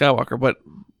 it's Luke Skywalker, but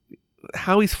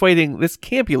how he's fighting, this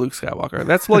can't be Luke Skywalker.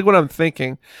 That's like what I'm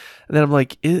thinking. And then I'm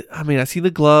like, I see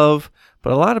the glove,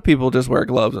 but a lot of people just wear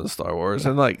gloves in Star Wars.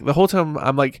 And like the whole time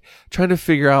I'm like trying to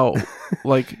figure out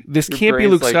like this can't be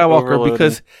Luke Skywalker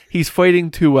because he's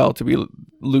fighting too well to be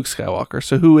Luke Skywalker.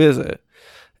 So who is it?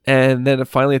 And then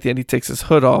finally at the end he takes his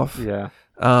hood off. Yeah.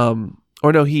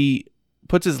 Or no, he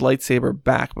puts his lightsaber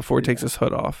back before he takes his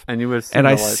hood off. And you would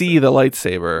see the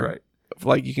lightsaber. Right.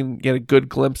 Like you can get a good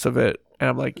glimpse of it. And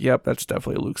I'm like, yep, that's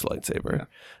definitely Luke's lightsaber.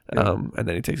 Yeah. And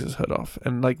then he takes his hood off.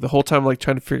 And like the whole time, like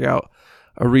trying to figure out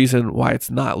a reason why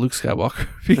it's not Luke Skywalker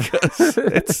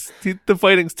because the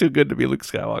fighting's too good to be Luke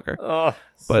Skywalker. Oh,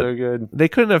 but so good. They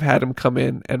couldn't have had him come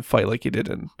in and fight like he did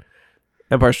in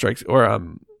Empire Strikes or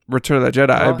Return of the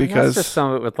Jedi because that's just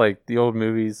some of it with like the old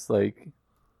movies, like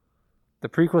the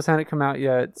prequels hadn't come out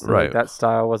yet, so right? Like, that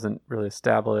style wasn't really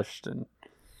established, and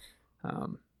I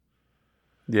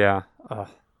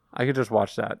could just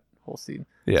watch that whole scene.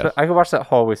 Yeah, so I could watch that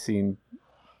hallway scene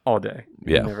all day.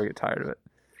 Yeah, never get tired of it.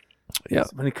 Yeah,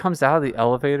 when he comes out of the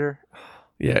elevator.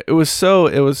 Yeah, it was so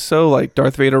like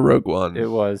Darth Vader Rogue One. It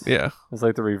was. Yeah, it was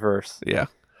like the reverse. Yeah.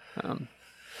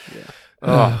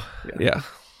 Yeah.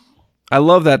 I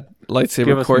love that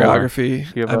lightsaber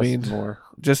choreography. Give us more.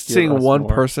 Just seeing one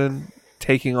person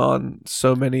taking on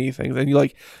so many things, and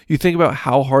you think about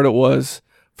how hard it was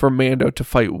for Mando to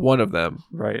fight one of them,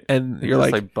 right? And you're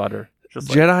just like butter. Just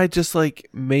Jedi just like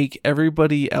make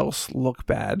everybody else look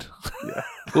bad. Yeah,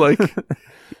 like.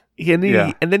 And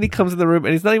then he comes in the room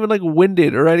and he's not even like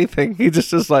winded or anything. He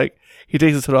just like he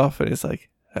takes his hood off and he's like,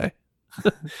 "Hey."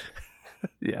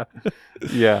 Yeah.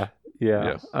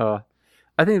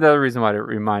 I think the other reason why it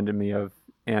reminded me of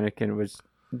Anakin was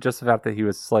just the fact that he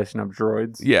was slicing up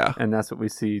droids. Yeah, and that's what we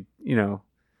see. You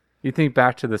think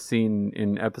back to the scene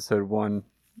in Episode 1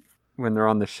 when they're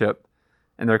on the ship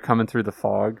and they're coming through the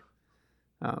fog.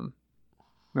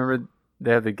 Remember? They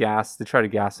have the gas. They try to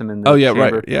gas him in the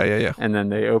chamber. Right. Yeah. And then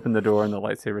they open the door and the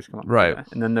lightsabers come up. Right.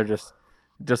 And then they're just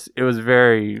it was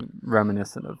very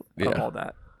reminiscent of all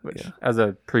that, which as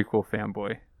a prequel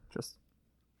fanboy just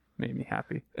made me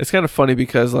happy. It's kind of funny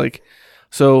because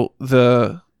so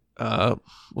the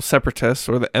Separatists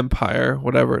or the Empire,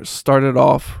 whatever, started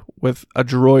off with a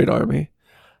droid army,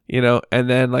 and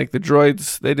then like the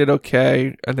droids, they did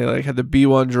okay. And they like had the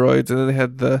B-1 droids and then they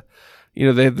had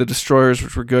they had the destroyers,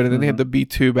 which were good, and then they had the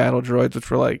B-2 battle droids,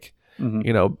 which were like,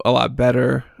 a lot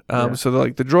better. So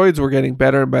the droids were getting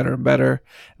better and better and better.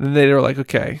 And then they were like,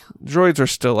 okay, droids are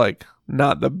still like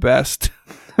not the best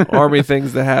army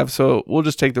things to have. So we'll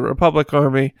just take the Republic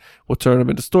army. We'll turn them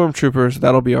into stormtroopers.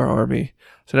 That'll be our army.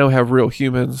 So now we have real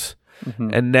humans.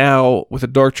 And now with the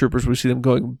Dark Troopers, we see them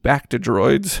going back to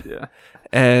droids. Yeah.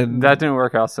 And that didn't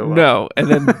work out so well. No. And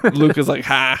then Luke is like,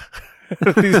 ha.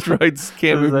 These droids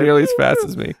can't move nearly as fast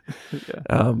as me.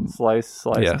 Yeah. Slice,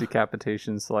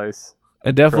 decapitation, slice.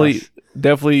 And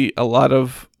definitely a lot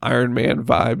of Iron Man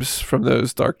vibes from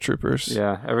those Dark Troopers.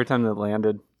 Yeah, every time they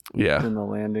landed. Yeah. In the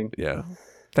landing. Yeah.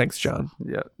 Thanks, John.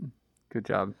 Yeah. Good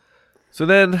job. So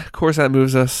then, of course, that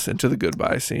moves us into the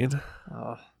goodbye scene.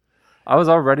 I was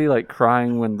already like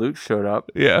crying when Luke showed up.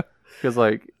 Yeah. Because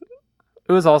like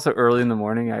it was also early in the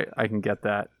morning. I can get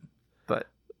that. But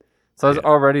so I was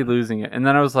already losing it. And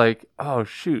then I was like, oh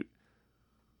shoot.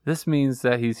 This means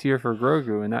that he's here for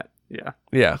Grogu, and that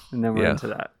Yeah. And then we're into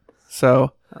that.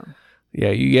 So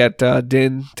you get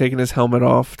Din taking his helmet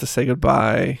off to say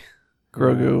goodbye.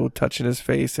 Grogu touching his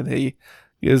face, and he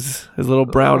gives his little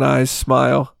brown eyes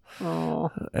smile.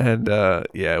 Oh. And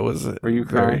it was. Were you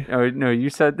crying? Oh no, you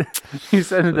said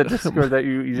in the Discord that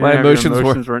you didn't my have emotions your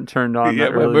emotions weren't turned on. Yeah,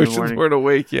 my emotions weren't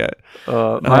awake yet.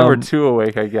 Mine were too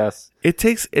awake, I guess. It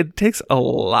takes a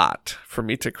lot for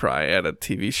me to cry at a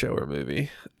TV show or movie.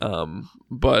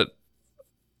 But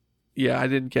yeah, I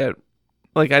didn't get.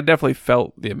 Like, I definitely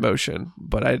felt the emotion,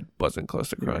 but I wasn't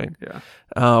close to crying. Yeah.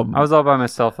 I was all by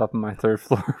myself up in my third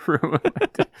floor room.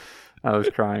 I was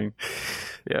crying.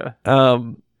 Yeah.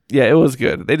 Yeah, it was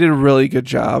good. They did a really good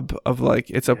job of, like,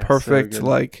 it's a perfect, so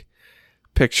like,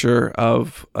 picture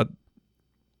of a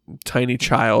tiny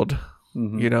child,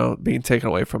 mm-hmm. you know, being taken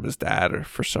away from his dad or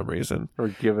for some reason. Or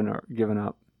given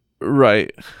up.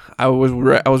 Right. I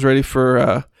was ready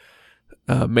for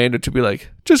Mando to be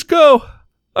like, just go.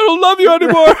 I don't love you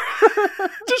anymore.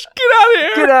 Just get out of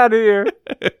here. Get out of here.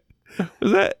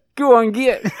 Was that? Go on,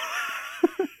 get.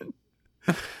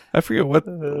 I forget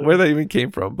where that even came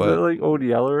from, but like Old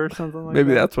Yeller or something like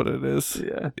maybe that. That's what it is.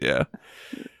 Yeah.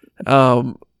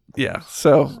 Yeah.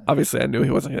 So obviously I knew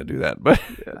he wasn't going to do that, but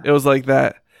it was like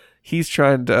that. He's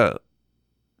trying to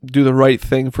do the right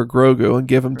thing for Grogu and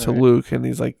give him to Luke, and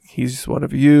he's like, he's one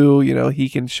of you. You know, he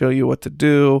can show you what to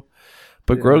do.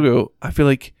 But Grogu, I feel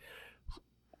like.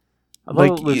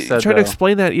 Like trying to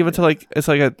explain that even to like it's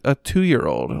like a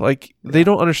 2-year-old. Like they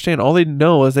don't understand. All they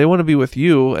know is they want to be with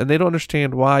you, and they don't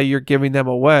understand why you're giving them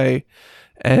away.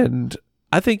 And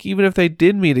I think even if they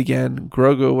did meet again,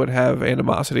 Grogu would have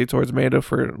animosity towards Mando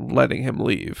for letting him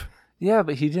leave. Yeah,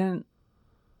 but he didn't.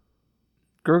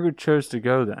 Grogu chose to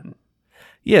go then.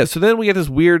 Yeah, so then we get this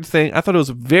weird thing. I thought it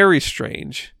was very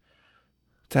strange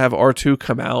to have R2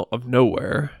 come out of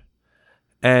nowhere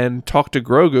and talk to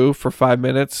Grogu for 5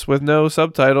 minutes with no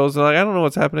subtitles. And like, I don't know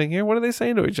what's happening here. What are they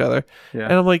saying to each other? Yeah.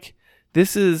 And I'm like,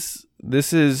 this is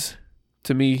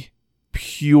to me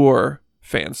pure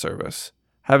fan service.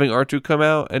 Having R2 come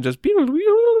out and just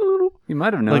you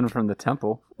might have known him from the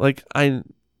temple. But I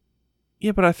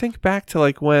think back to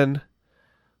like when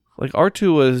like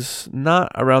R2 was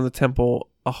not around the temple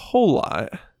a whole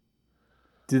lot.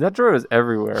 Dude, that droid was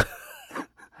everywhere.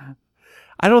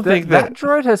 I don't think that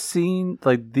droid has seen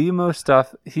like the most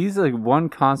stuff. He's like one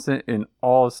constant in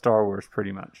all of Star Wars,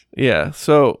 pretty much. Yeah.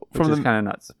 So which is kind of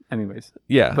nuts. Anyways.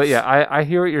 Yeah. But yeah, I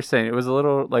hear what you're saying. It was a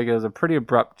little like it was a pretty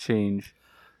abrupt change.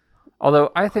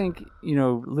 Although I think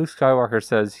Luke Skywalker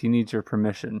says he needs your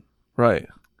permission. Right.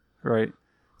 Right.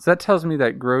 So that tells me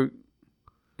that Grogu,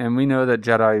 and we know that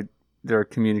Jedi they're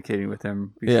communicating with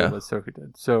him because of what Ahsoka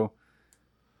did. So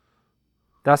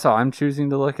that's how I'm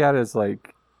choosing to look at it, is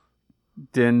like.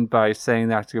 Din, by saying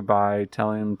that goodbye,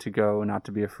 telling him to go and not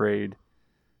to be afraid,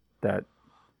 that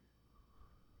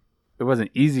it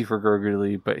wasn't easy for Grogu to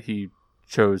leave, but he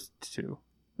chose to.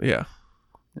 Yeah.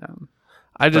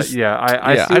 I see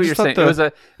what you're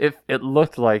saying. It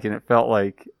looked like and it felt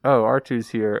like, oh, R2's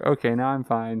here. Okay, now I'm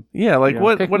fine. Yeah, like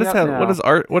what is that?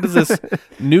 Now. What does this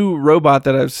new robot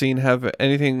that I've seen have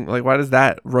anything like? Why does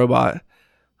that robot?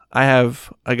 I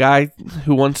have a guy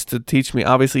who wants to teach me.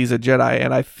 Obviously, he's a Jedi,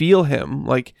 and I feel him.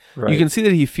 Like, you can see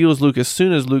that he feels Luke as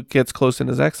soon as Luke gets close in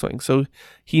his X-Wing. So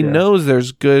he knows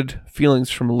there's good feelings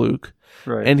from Luke.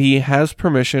 Right. And he has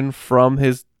permission from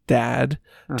his dad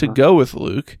to go with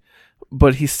Luke.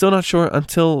 But he's still not sure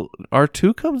until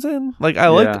R2 comes in. Like, I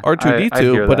liked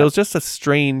R2-D2, but it was just a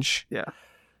strange... Yeah.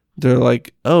 They're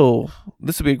like, oh,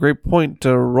 this would be a great point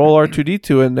to roll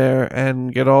R2-D2 in there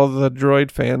and get all the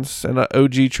droid fans and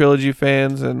OG trilogy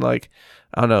fans, and like,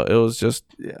 I don't know, it was just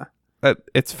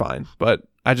it's fine, but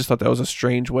I just thought that was a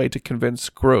strange way to convince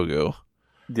Grogu.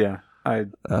 Yeah, I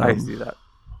see that.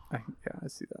 I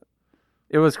see that.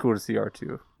 It was cool to see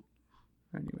R2.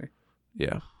 Anyway.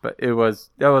 Yeah, but that was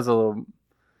a little,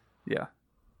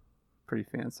 pretty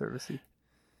fan servicey.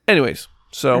 Anyways.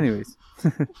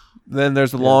 Then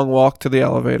there's a long walk to the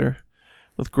elevator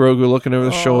with Grogu looking over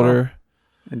the shoulder.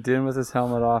 And Din with his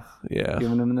helmet off. Yeah.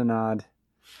 Giving him the nod.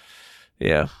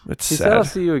 Yeah, it's He sad. said, "I'll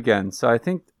see you again." So I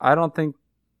don't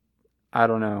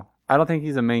know. I don't think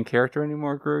he's a main character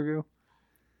anymore, Grogu.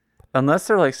 Unless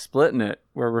they're like splitting it,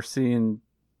 where we're seeing.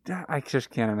 I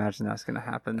just can't imagine that's going to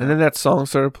happen. And then that song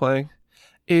started playing.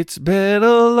 It's been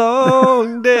a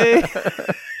long day.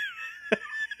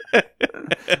 And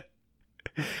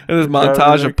this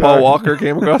montage of Paul Walker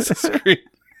came across the screen.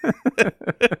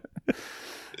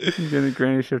 Getting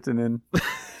granny shifting in.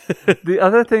 The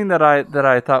other thing that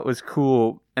I thought was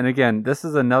cool, and again, this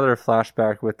is another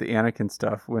flashback with the Anakin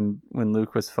stuff when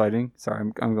Luke was fighting.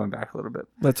 Sorry, I'm going back a little bit.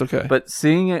 That's okay. But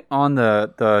seeing it on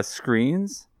the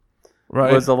screens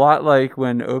right. was a lot like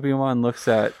when Obi-Wan looks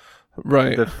at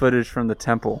right. the footage from the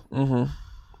temple. Mm-hmm.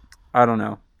 I don't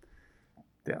know.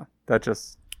 Yeah, that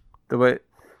just the way.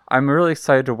 I'm really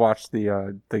excited to watch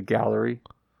the gallery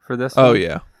for this. Oh one,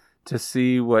 yeah. to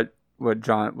see what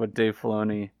Dave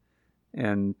Filoni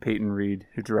and Peyton Reed,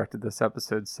 who directed this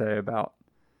episode, say about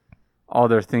all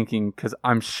their thinking, because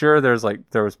I'm sure there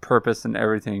was purpose and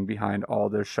everything behind all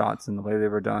their shots and the way they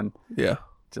were done. Yeah.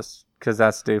 Just because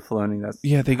that's Dave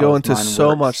Filoni. They go into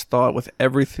so much thought with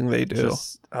everything they do.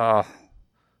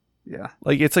 Yeah.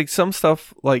 Like it's like some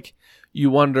stuff like you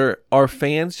wonder, are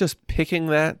fans just picking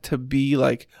that to be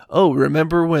like, oh,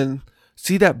 remember when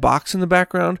see that box in the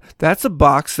background? That's a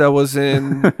box that was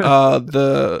in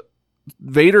the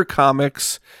Vader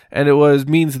comics, and it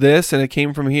means this, and it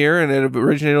came from here, and it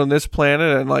originated on this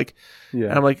planet, and like, yeah.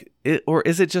 And I'm like, or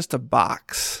is it just a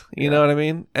box? You know what I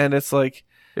mean? And it's like,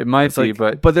 it might be,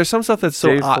 like, but there's some stuff that's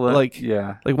so odd, like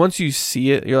once you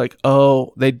see it, you're like,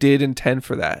 oh, they did intend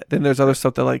for that. Then there's other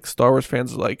stuff that like Star Wars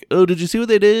fans are like, oh, did you see what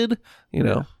they did? You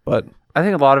know, but I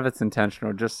think a lot of it's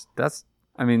intentional.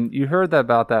 I mean, you heard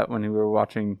about that when we were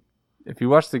watching. If you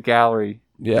watch the gallery,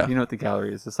 you know what the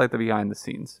gallery is. It's like the behind the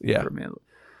scenes. Yeah.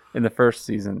 In the first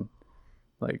season,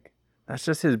 like that's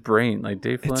just his brain. Like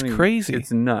Dave Filoni, it's crazy.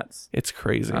 It's nuts. It's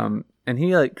crazy. And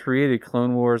he like created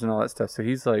Clone Wars and all that stuff. So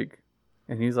he's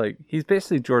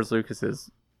basically George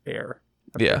Lucas's heir.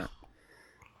 Yeah.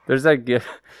 There's that GIF.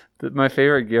 My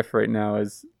favorite GIF right now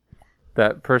is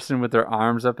that person with their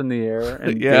arms up in the air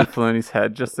and Dave Filoni's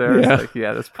head just there. Yeah. It's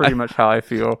like, that's pretty much how I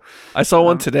feel. I saw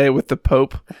one today with the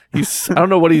Pope. I don't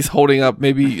know what he's holding up,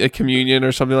 maybe a communion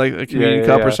or something, like a communion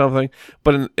cup or something,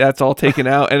 but that's all taken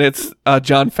out, and it's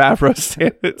Jon Favreau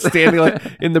standing like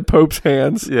in the Pope's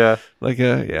hands. Yeah. Like,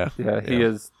 he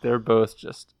is. They're both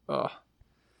just,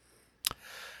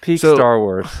 peak Star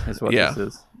Wars is what this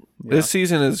is. Yeah. This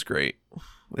season is great.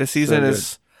 This season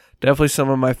is definitely some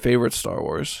of my favorite Star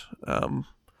Wars. Oh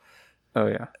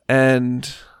yeah,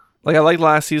 and like I liked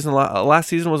last season a lot. Last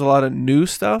season was a lot of new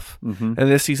stuff, and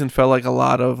this season felt like a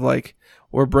lot of like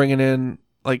we're bringing in,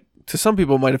 like, to some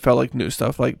people it might have felt like new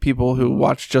stuff, like people who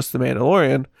watch just The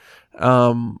Mandalorian,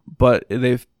 but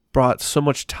they've brought so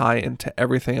much tie into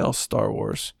everything else Star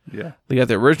Wars. Yeah, they got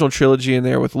the original trilogy in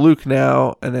there with Luke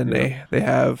now, and then they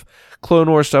have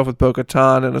Clone Wars stuff with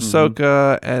Bo-Katan and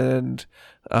Ahsoka, and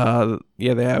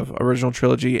they have original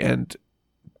trilogy and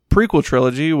prequel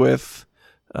trilogy with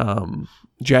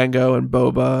Jango and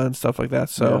Boba and stuff like that.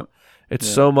 So it's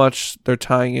so much they're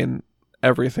tying in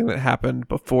everything that happened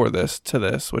before this to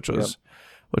this, which was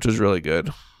really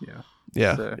good.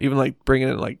 Yeah. So, even like bringing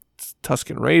in like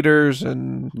Tusken Raiders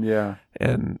and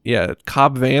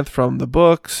Cobb Vanth from the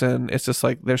books, and it's just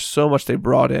like there's so much they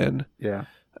brought in. Yeah.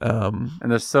 And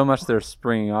there's so much they're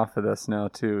springing off of this now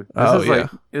too.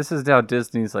 This is now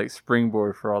Disney's like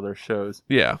springboard for all their shows.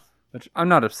 Yeah. Which I'm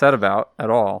not upset about at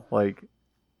all. Like,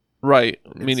 right,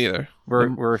 me neither. We're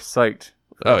psyched.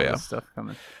 For this stuff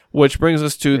coming. Which brings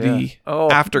us to the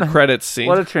after credits scene.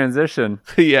 What a transition!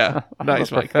 Yeah, nice,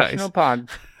 Mike. Nice.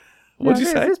 What'd you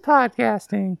say? This is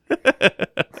podcasting.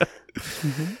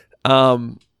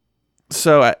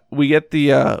 So we get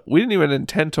the. We didn't even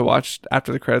intend to watch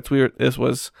after the credits. This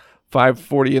was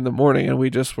 5:40 in the morning, and we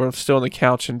just were still on the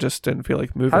couch and just didn't feel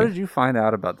like moving. How did you find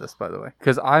out about this, by the way?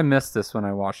 Because I missed this when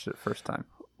I watched it first time.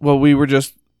 Well, we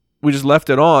just left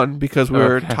it on because we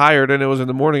were tired, and it was in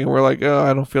the morning, and we're like, oh,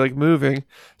 I don't feel like moving,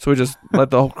 so we just let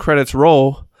the whole credits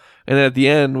roll, and then at the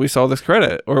end we saw this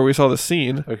credit, or we saw the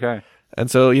scene. Okay. And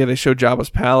so they show Jabba's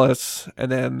palace, and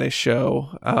then they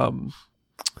show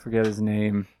forget his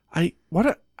name. I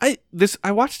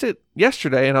watched it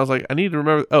yesterday, and I was like, I need to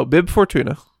remember. Oh, Bib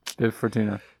Fortuna. Bib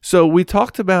Fortuna. So we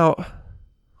talked about,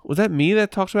 was that me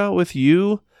that talked about with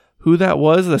you who that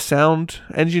was, the sound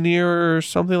engineer or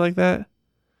something like that?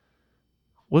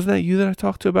 Wasn't that you that I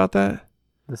talked to about that?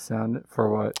 The sound for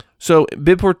what? So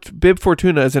Bib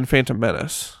Fortuna is in Phantom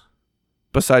Menace,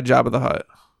 beside Jabba the Hutt.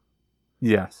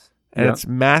 Yes. And it's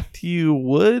Matthew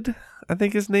Wood, I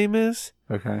think his name is,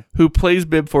 Okay. who plays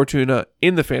Bib Fortuna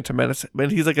in The Phantom Menace.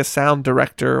 And he's like a sound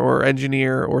director or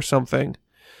engineer or something.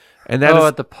 And that is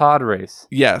at the pod race.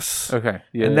 yes. Okay.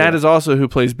 Yeah. And that is also who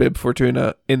plays Bib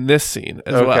Fortuna in this scene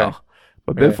as well.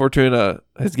 But Bib Fortuna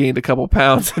has gained a couple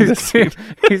pounds in this scene.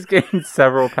 He's gained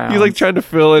several pounds. He's like trying to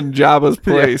fill in Jabba's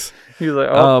place. He's like,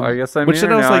 I guess I'm which here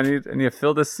then I was now. like- I need to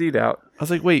fill this seat out. I was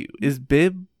like, wait, is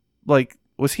Bib, like,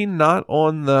 was he not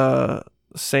on the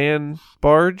sand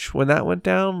barge when that went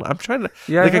down? I'm trying to,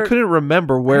 Yeah, I couldn't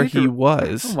remember where he I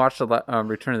was. haven't watched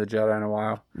Return of the Jedi in a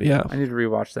while. Yeah. I need to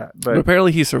rewatch that. But But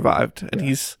apparently he survived, and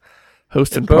he's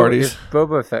hosting if parties. If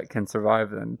Boba Fett can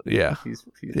survive, then Yeah. he's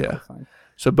Yeah. fine.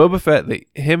 So Boba Fett,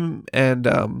 him and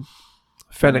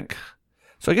Fennec.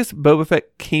 So I guess Boba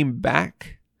Fett came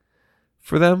back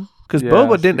for them because Yeah,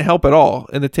 Boba didn't help at all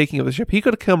in the taking of the ship. He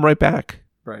could have come right back,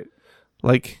 Right.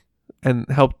 like, and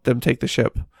helped them take the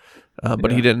ship, but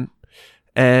he Yeah. didn't.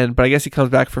 But I guess he comes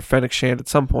back for Fennec Shand at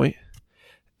some point,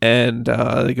 and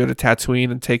they go to Tatooine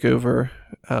and take over.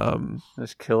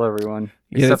 Just kill everyone.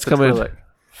 Yeah, Except it's the coming Twi'lek,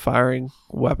 firing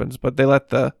weapons, but they let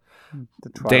the the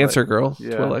Twi'lek. dancer girl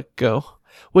Yeah. Twi'lek go.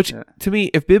 Which Yeah. to me,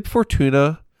 if Bib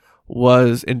Fortuna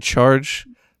was in charge,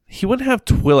 he wouldn't have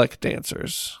Twi'lek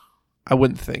dancers. I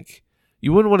wouldn't think.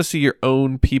 You wouldn't want to see your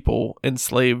own people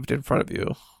enslaved in front of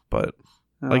you, but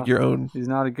like Oh, your own. He's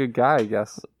not a good guy, I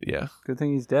guess. Yeah, Good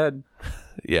thing he's dead.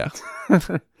 yeah.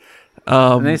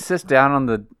 And they sit down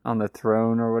on the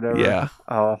throne or whatever. Yeah,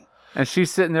 Oh, and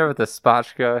she's sitting there with a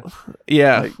spatchka.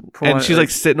 yeah. Like, pulling And she's like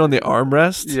sitting on the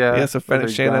armrest. yeah, so with Fennec her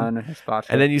Shannon. gun and her spatchka.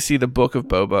 And then you see the Book of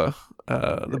Boba,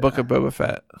 the Book of Boba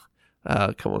Fett,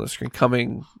 come on the screen.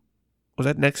 Coming, was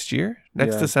that next year?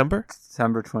 Next Yeah. December?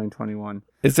 December 2021.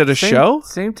 Is it a show?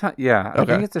 Same time. Yeah, I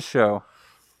Okay. think it's a show.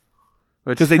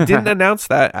 Because they didn't announce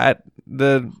that at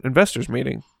the investors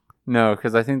meeting. No,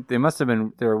 because I think they must have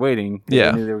been. They were waiting. 'Cause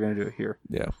Yeah. they knew they were going to do it here.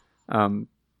 Yeah.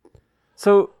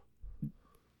 So,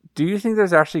 do you think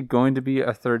there's actually going to be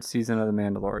a third season of The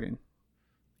Mandalorian?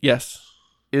 Yes.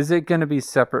 Is it going to be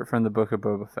separate from the Book of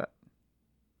Boba Fett?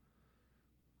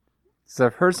 So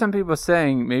I've heard some people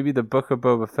saying maybe the Book of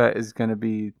Boba Fett is going to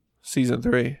be Season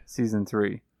 3. season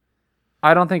 3.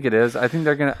 I don't think it is. I think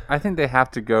they're gonna. I think they have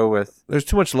to go with. There's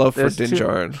too much love for There's Din too-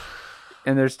 Djarin.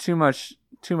 And there's too much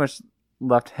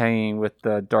left hanging with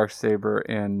the Darksaber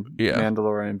and Yeah.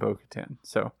 Mandalorian and Bo-Katan.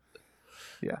 So,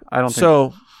 yeah, I don't think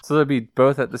So, so. They'll be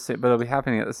both at the same, but they'll be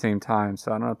happening at the same time.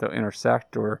 So I don't know if they'll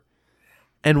intersect or.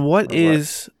 and what Or what?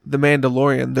 is The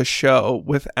Mandalorian, the show,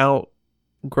 without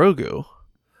Grogu?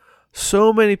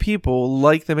 So many people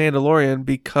like The Mandalorian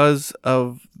because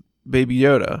of Baby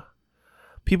Yoda.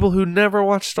 People who never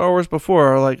watched Star Wars before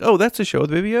are like, oh, that's a show with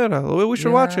Baby Yoda. We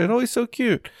should watch Yeah. it. Oh, he's so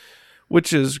cute.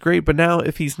 Which is great. But now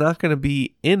if he's not going to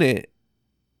be in it,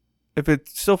 if it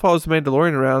still follows The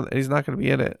Mandalorian around and he's not going to be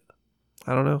in it,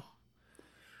 I don't know.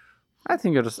 I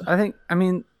think it'll just. I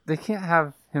mean, they can't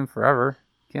have him forever,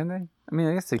 can they? I mean,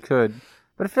 I guess they could,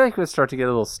 but I feel like it would start to get a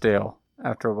little stale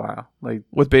after a while. Like,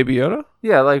 With Baby Yoda?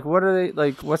 yeah, like what are they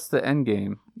like? What's the end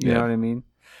game? You Yeah. know what I mean?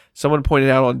 Someone pointed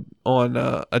out on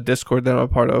a Discord that I'm a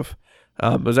part of.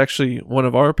 It was actually one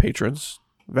of our patrons,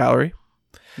 Valerie.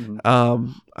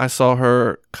 Mhm. I saw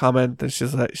her comment that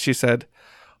she said,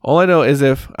 "All I know is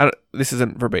this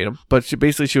isn't verbatim, but she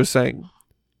was saying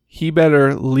he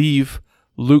better leave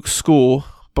Luke's school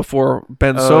before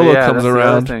Ben Solo yeah, comes that's the other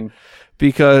around, thing.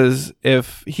 because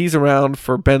if he's around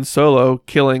for Ben Solo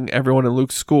killing everyone in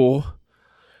Luke's school,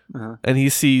 Uh-huh. and he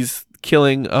sees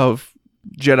killing of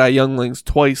Jedi younglings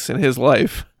twice in his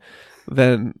life,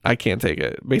 then I can't take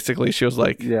it." Basically, she was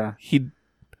like, Yeah.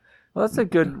 Well, that's a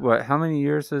good. What? How many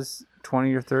years is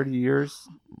 20 or 30 years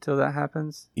till that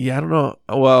happens? Yeah, I don't know.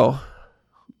 Well,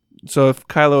 so if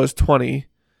Kylo is 20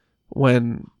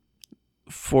 when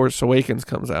Force Awakens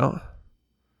comes out,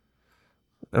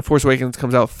 and Force Awakens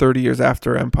comes out 30 years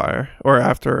after Empire, or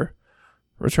after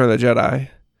Return of the Jedi,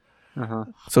 Uh huh.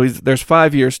 so there's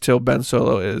 5 years till Ben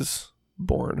Solo is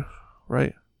born,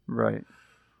 right? Right.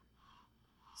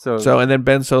 So And then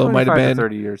Ben Solo might have 25 to been,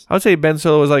 30 years. I would say Ben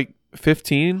Solo was like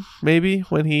 15 maybe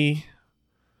when he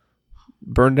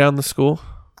burned down the school.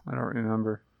 I don't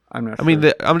remember. I'm not. I mean,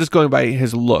 sure. I'm just going by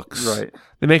his looks. Right.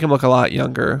 They make him look a lot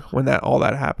younger when all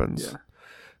that happens.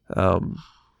 Yeah.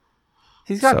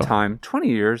 He's got so- time. 20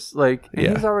 years. Like, and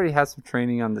Yeah. he's already had some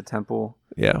training on the temple.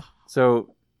 Yeah.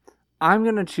 So I'm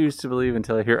going to choose to believe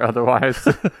until I hear otherwise.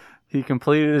 He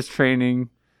completed his training.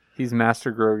 He's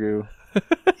Master Grogu.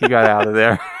 He got out of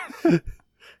there.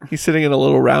 He's sitting in a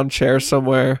little round chair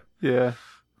somewhere Yeah.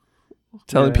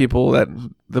 telling Yeah. people that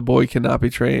the boy cannot be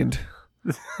trained.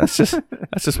 That's just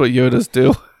what Yodas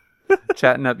do.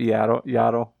 chatting up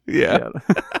Yaddle. Yeah.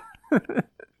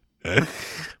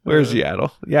 Where's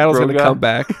Yaddle? Yaddle's going to come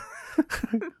back.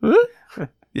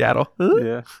 Yaddle.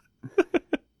 Yeah.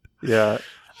 Yeah.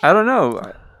 I don't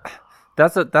know.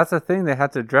 That's a thing they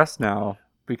have to address now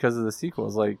because of the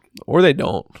sequels. Like, or they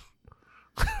don't.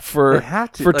 For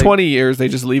 20 years, they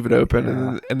just leave it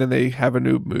open, and then they have a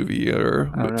new movie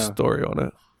or story on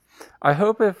it. I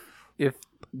hope if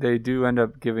they do end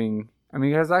up giving, I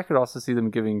mean, because I could also see them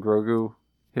giving Grogu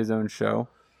his own show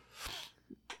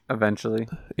eventually.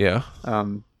 Yeah.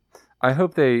 I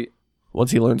hope they,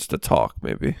 once he learns to talk,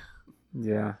 maybe.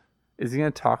 Yeah. Is he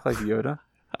gonna talk like Yoda?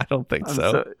 I don't think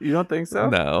so. You don't think so?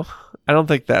 No, I don't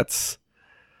think that's.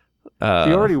 He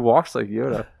already walks like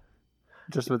Yoda,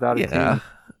 just without a yeah. team.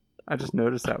 I just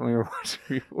noticed that when we were watching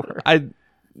before.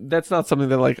 That's not something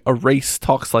that like a race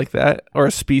talks like that or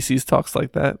a species talks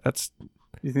like that.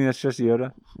 You think that's just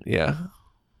Yoda? Yeah,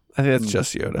 I think that's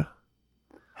just Yoda.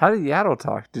 How did Yaddle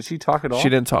talk? Did she talk at all? She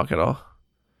didn't talk at all.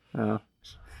 Oh,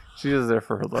 she was there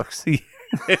for her looks.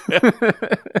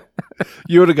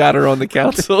 Yoda got her on the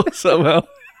council somehow.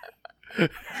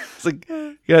 It's like,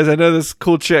 guys, I know this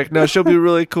cool chick. No, she'll be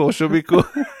really cool. She'll be cool.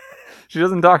 She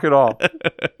doesn't talk at all.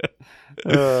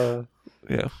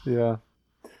 Yeah.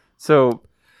 So,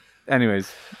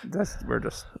 anyways, we're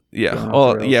just we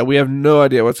have no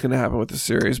idea what's going to happen with the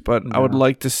series, but I would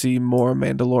like to see more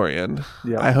Mandalorian.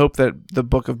 Yeah. I hope that the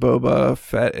Book of Boba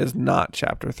Fett is not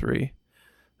Chapter 3.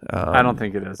 I don't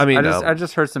think it is. I mean, I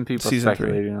just heard some people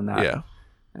speculating 3. on that. Yeah.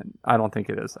 And I don't think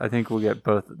it is. I think we'll get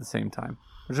both at the same time,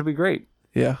 which will be great.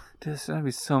 Yeah. There's going to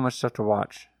be so much stuff to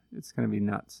watch. It's going to be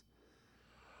nuts.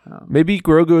 Maybe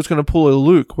Grogu is going to pull a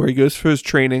Luke where he goes for his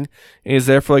training and he's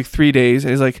there for like 3 days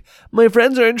and he's like, my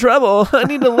friends are in trouble. I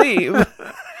need to leave.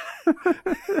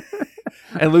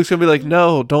 And Luke's going to be like,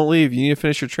 no, don't leave. You need to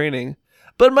finish your training.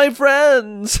 But my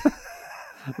friends.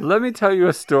 Let me tell you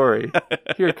a story.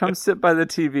 Here, come sit by the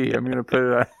TV. I'm going to put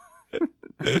it on.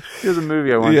 Here's a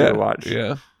movie I want you to watch.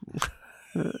 Yeah.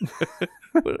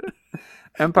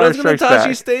 Empire Strikes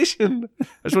Back. Station. I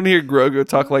just want to hear Grogu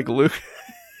talk like Luke.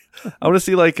 I want to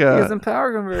see like he has some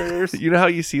power converters. You know how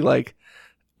you see like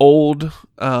old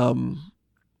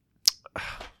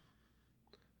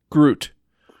Groot,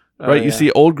 right? You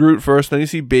see old Groot first, then you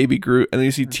see baby Groot, and then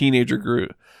you see teenager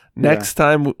Groot. Next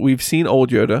time we've seen old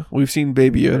Yoda, we've seen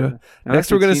baby Yoda.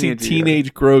 Next we're gonna see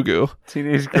teenage Grogu.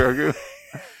 Teenage Grogu.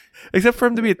 Except for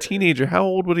him to be a teenager, how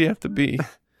old would he have to be?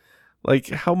 Like,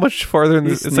 how much farther in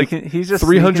this? It's like he's just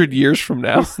 300 years from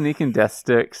now. He's sneaking death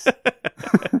sticks.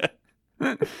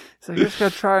 So you just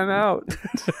gotta try him out.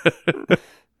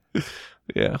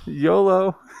 Yeah.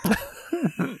 YOLO.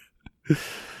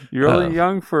 You're only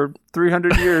young for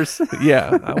 300 years.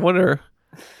 Yeah. I wonder.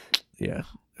 Yeah.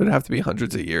 It would have to be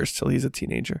hundreds of years till he's a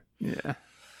teenager. Yeah.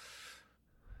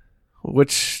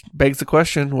 Which begs the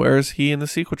question, where is he in the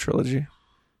sequel trilogy?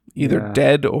 Either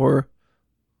dead or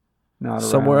not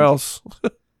somewhere around. else.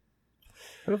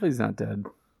 Hopefully he's not dead.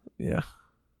 Yeah.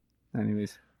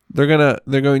 Anyways. They're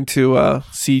going to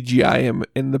CGI him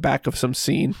in the back of some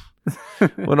scene.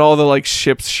 When all the like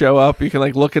ships show up, you can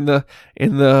like look in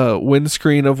the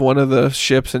windscreen of one of the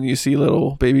ships and you see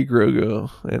little baby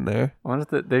Grogu in there. I wonder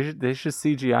if they should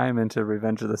CGI him into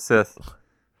Revenge of the Sith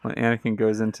when Anakin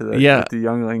goes into with the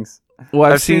younglings. Well,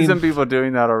 I've seen some people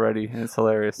doing that already, and it's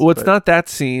hilarious. Well, it's not that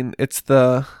scene. It's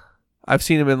I've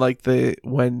seen him in like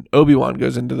when Obi-Wan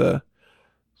goes into the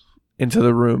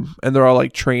room and they're all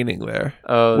like training there.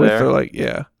 Oh, there?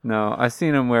 Yeah. No, I've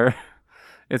seen him where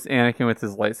it's Anakin with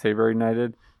his lightsaber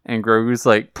ignited and Grogu's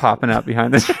like popping out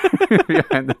behind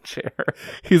the chair.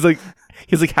 He's like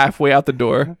halfway out the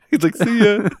door. He's like, see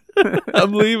ya.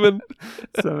 I'm leaving.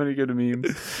 So many good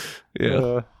memes.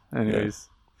 Yeah. Anyways,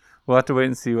 we'll have to wait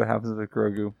and see what happens with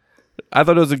Grogu. I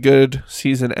thought it was a good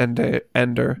season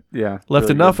ender. Yeah. Left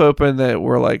really enough open that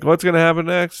we're like, what's going to happen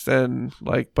next? And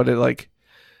like, but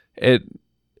it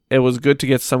was good to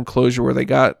get some closure where they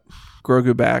got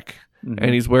Grogu back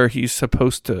and he's where he's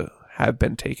supposed to have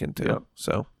been taken to. Yep.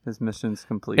 So his mission's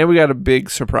complete. And we got a big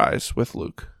surprise with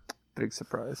Luke. Big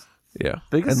surprise. Yeah.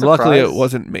 And luckily it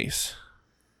wasn't Mace.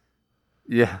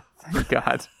 Yeah. Thank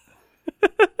God.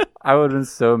 I would have been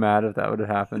so mad if that would have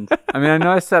happened. I mean, I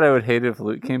know I said I would hate it if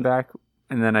Luke came back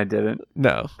and then I didn't.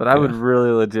 No. But I would really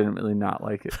legitimately not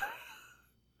like it.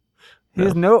 He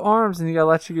has no arms and he got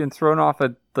electrocuted and thrown off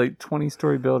a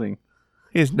 20-story building.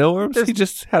 He has no arms? He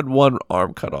just had one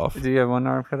arm cut off. Did he have one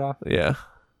arm cut off? Yeah.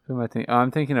 Who am I thinking? Oh, I'm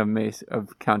thinking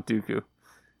of Count Dooku.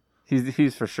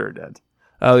 He's for sure dead.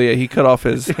 Oh yeah, he cut off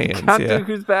his hands. Count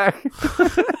Dooku's back.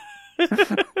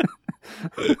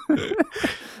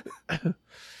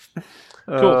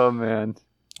 Cool. Oh man.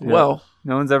 Yeah. Yep. Well,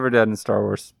 no one's ever dead in Star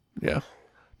Wars. yeah.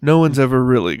 No one's ever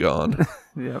really gone.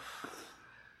 Yep.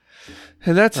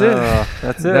 And that's it.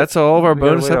 That's it. That's all of our We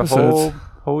gotta bonus wait episodes.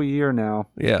 A whole year now.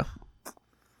 Yeah.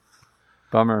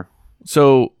 Bummer.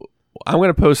 So I'm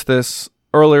going to post this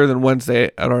earlier than Wednesday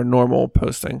at our normal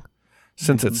posting.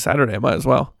 Since it's Saturday, I might as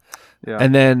well. Yeah.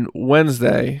 And then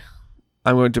Wednesday,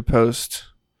 I'm going to post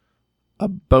a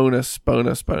bonus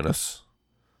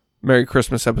Merry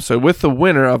Christmas episode with the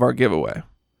winner of our giveaway.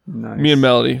 Nice. Me and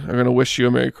Melody are going to wish you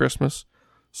a Merry Christmas.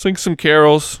 Sing some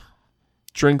carols.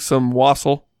 Drink some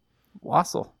wassail.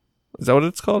 Wassail. Is that what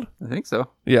it's called? I think so.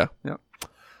 Yeah. Yep.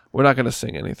 We're not going to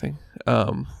sing anything.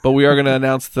 But we are going to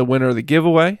announce the winner of the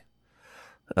giveaway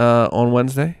on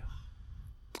Wednesday.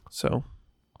 So,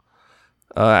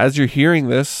 as you're hearing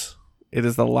this, it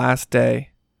is the last day.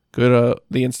 Go to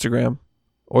the Instagram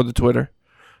or the Twitter.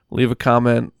 Leave a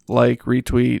comment, like,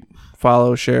 retweet,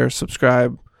 follow, share,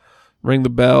 subscribe, ring the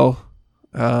bell,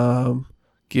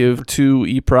 give 2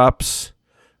 e-props,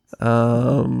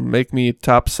 make me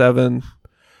top 7.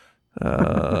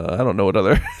 I don't know what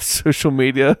other social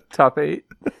media. Top 8.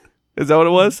 Is that what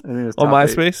it was? I think it was On top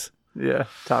 8. MySpace? Yeah,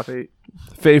 top 8.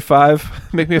 Fave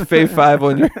 5. Make me a Fave 5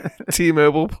 on your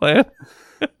T-Mobile plan.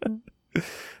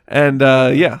 And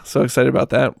yeah, so excited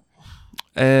about that.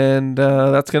 And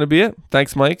that's going to be it.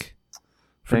 Thanks, Mike,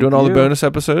 for doing all the bonus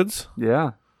episodes.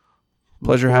 Yeah.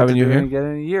 Pleasure having you here. Again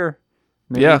in a year.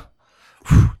 Maybe. Yeah.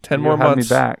 10 more months.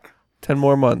 Me back. 10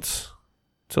 more months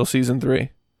till season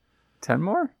 3. 10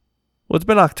 more? Well, it's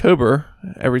been October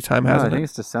every time, No, hasn't I think it?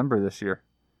 it's December this year.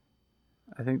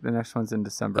 I think the next one's in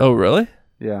December. Oh, really?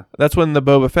 Yeah. That's when the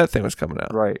Boba Fett thing was coming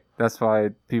out. Right. That's why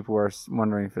people are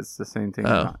wondering if it's the same thing or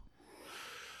not.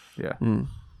 Yeah.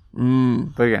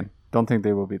 But again, don't think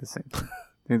they will be the same thing.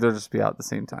 I think they'll just be out at the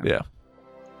same time. Yeah.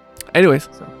 Anyways,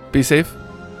 So. be safe.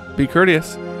 Be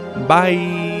courteous.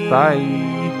 Bye. Bye.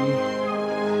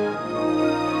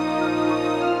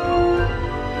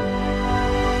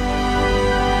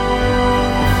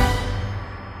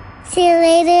 See you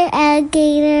later,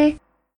 alligator.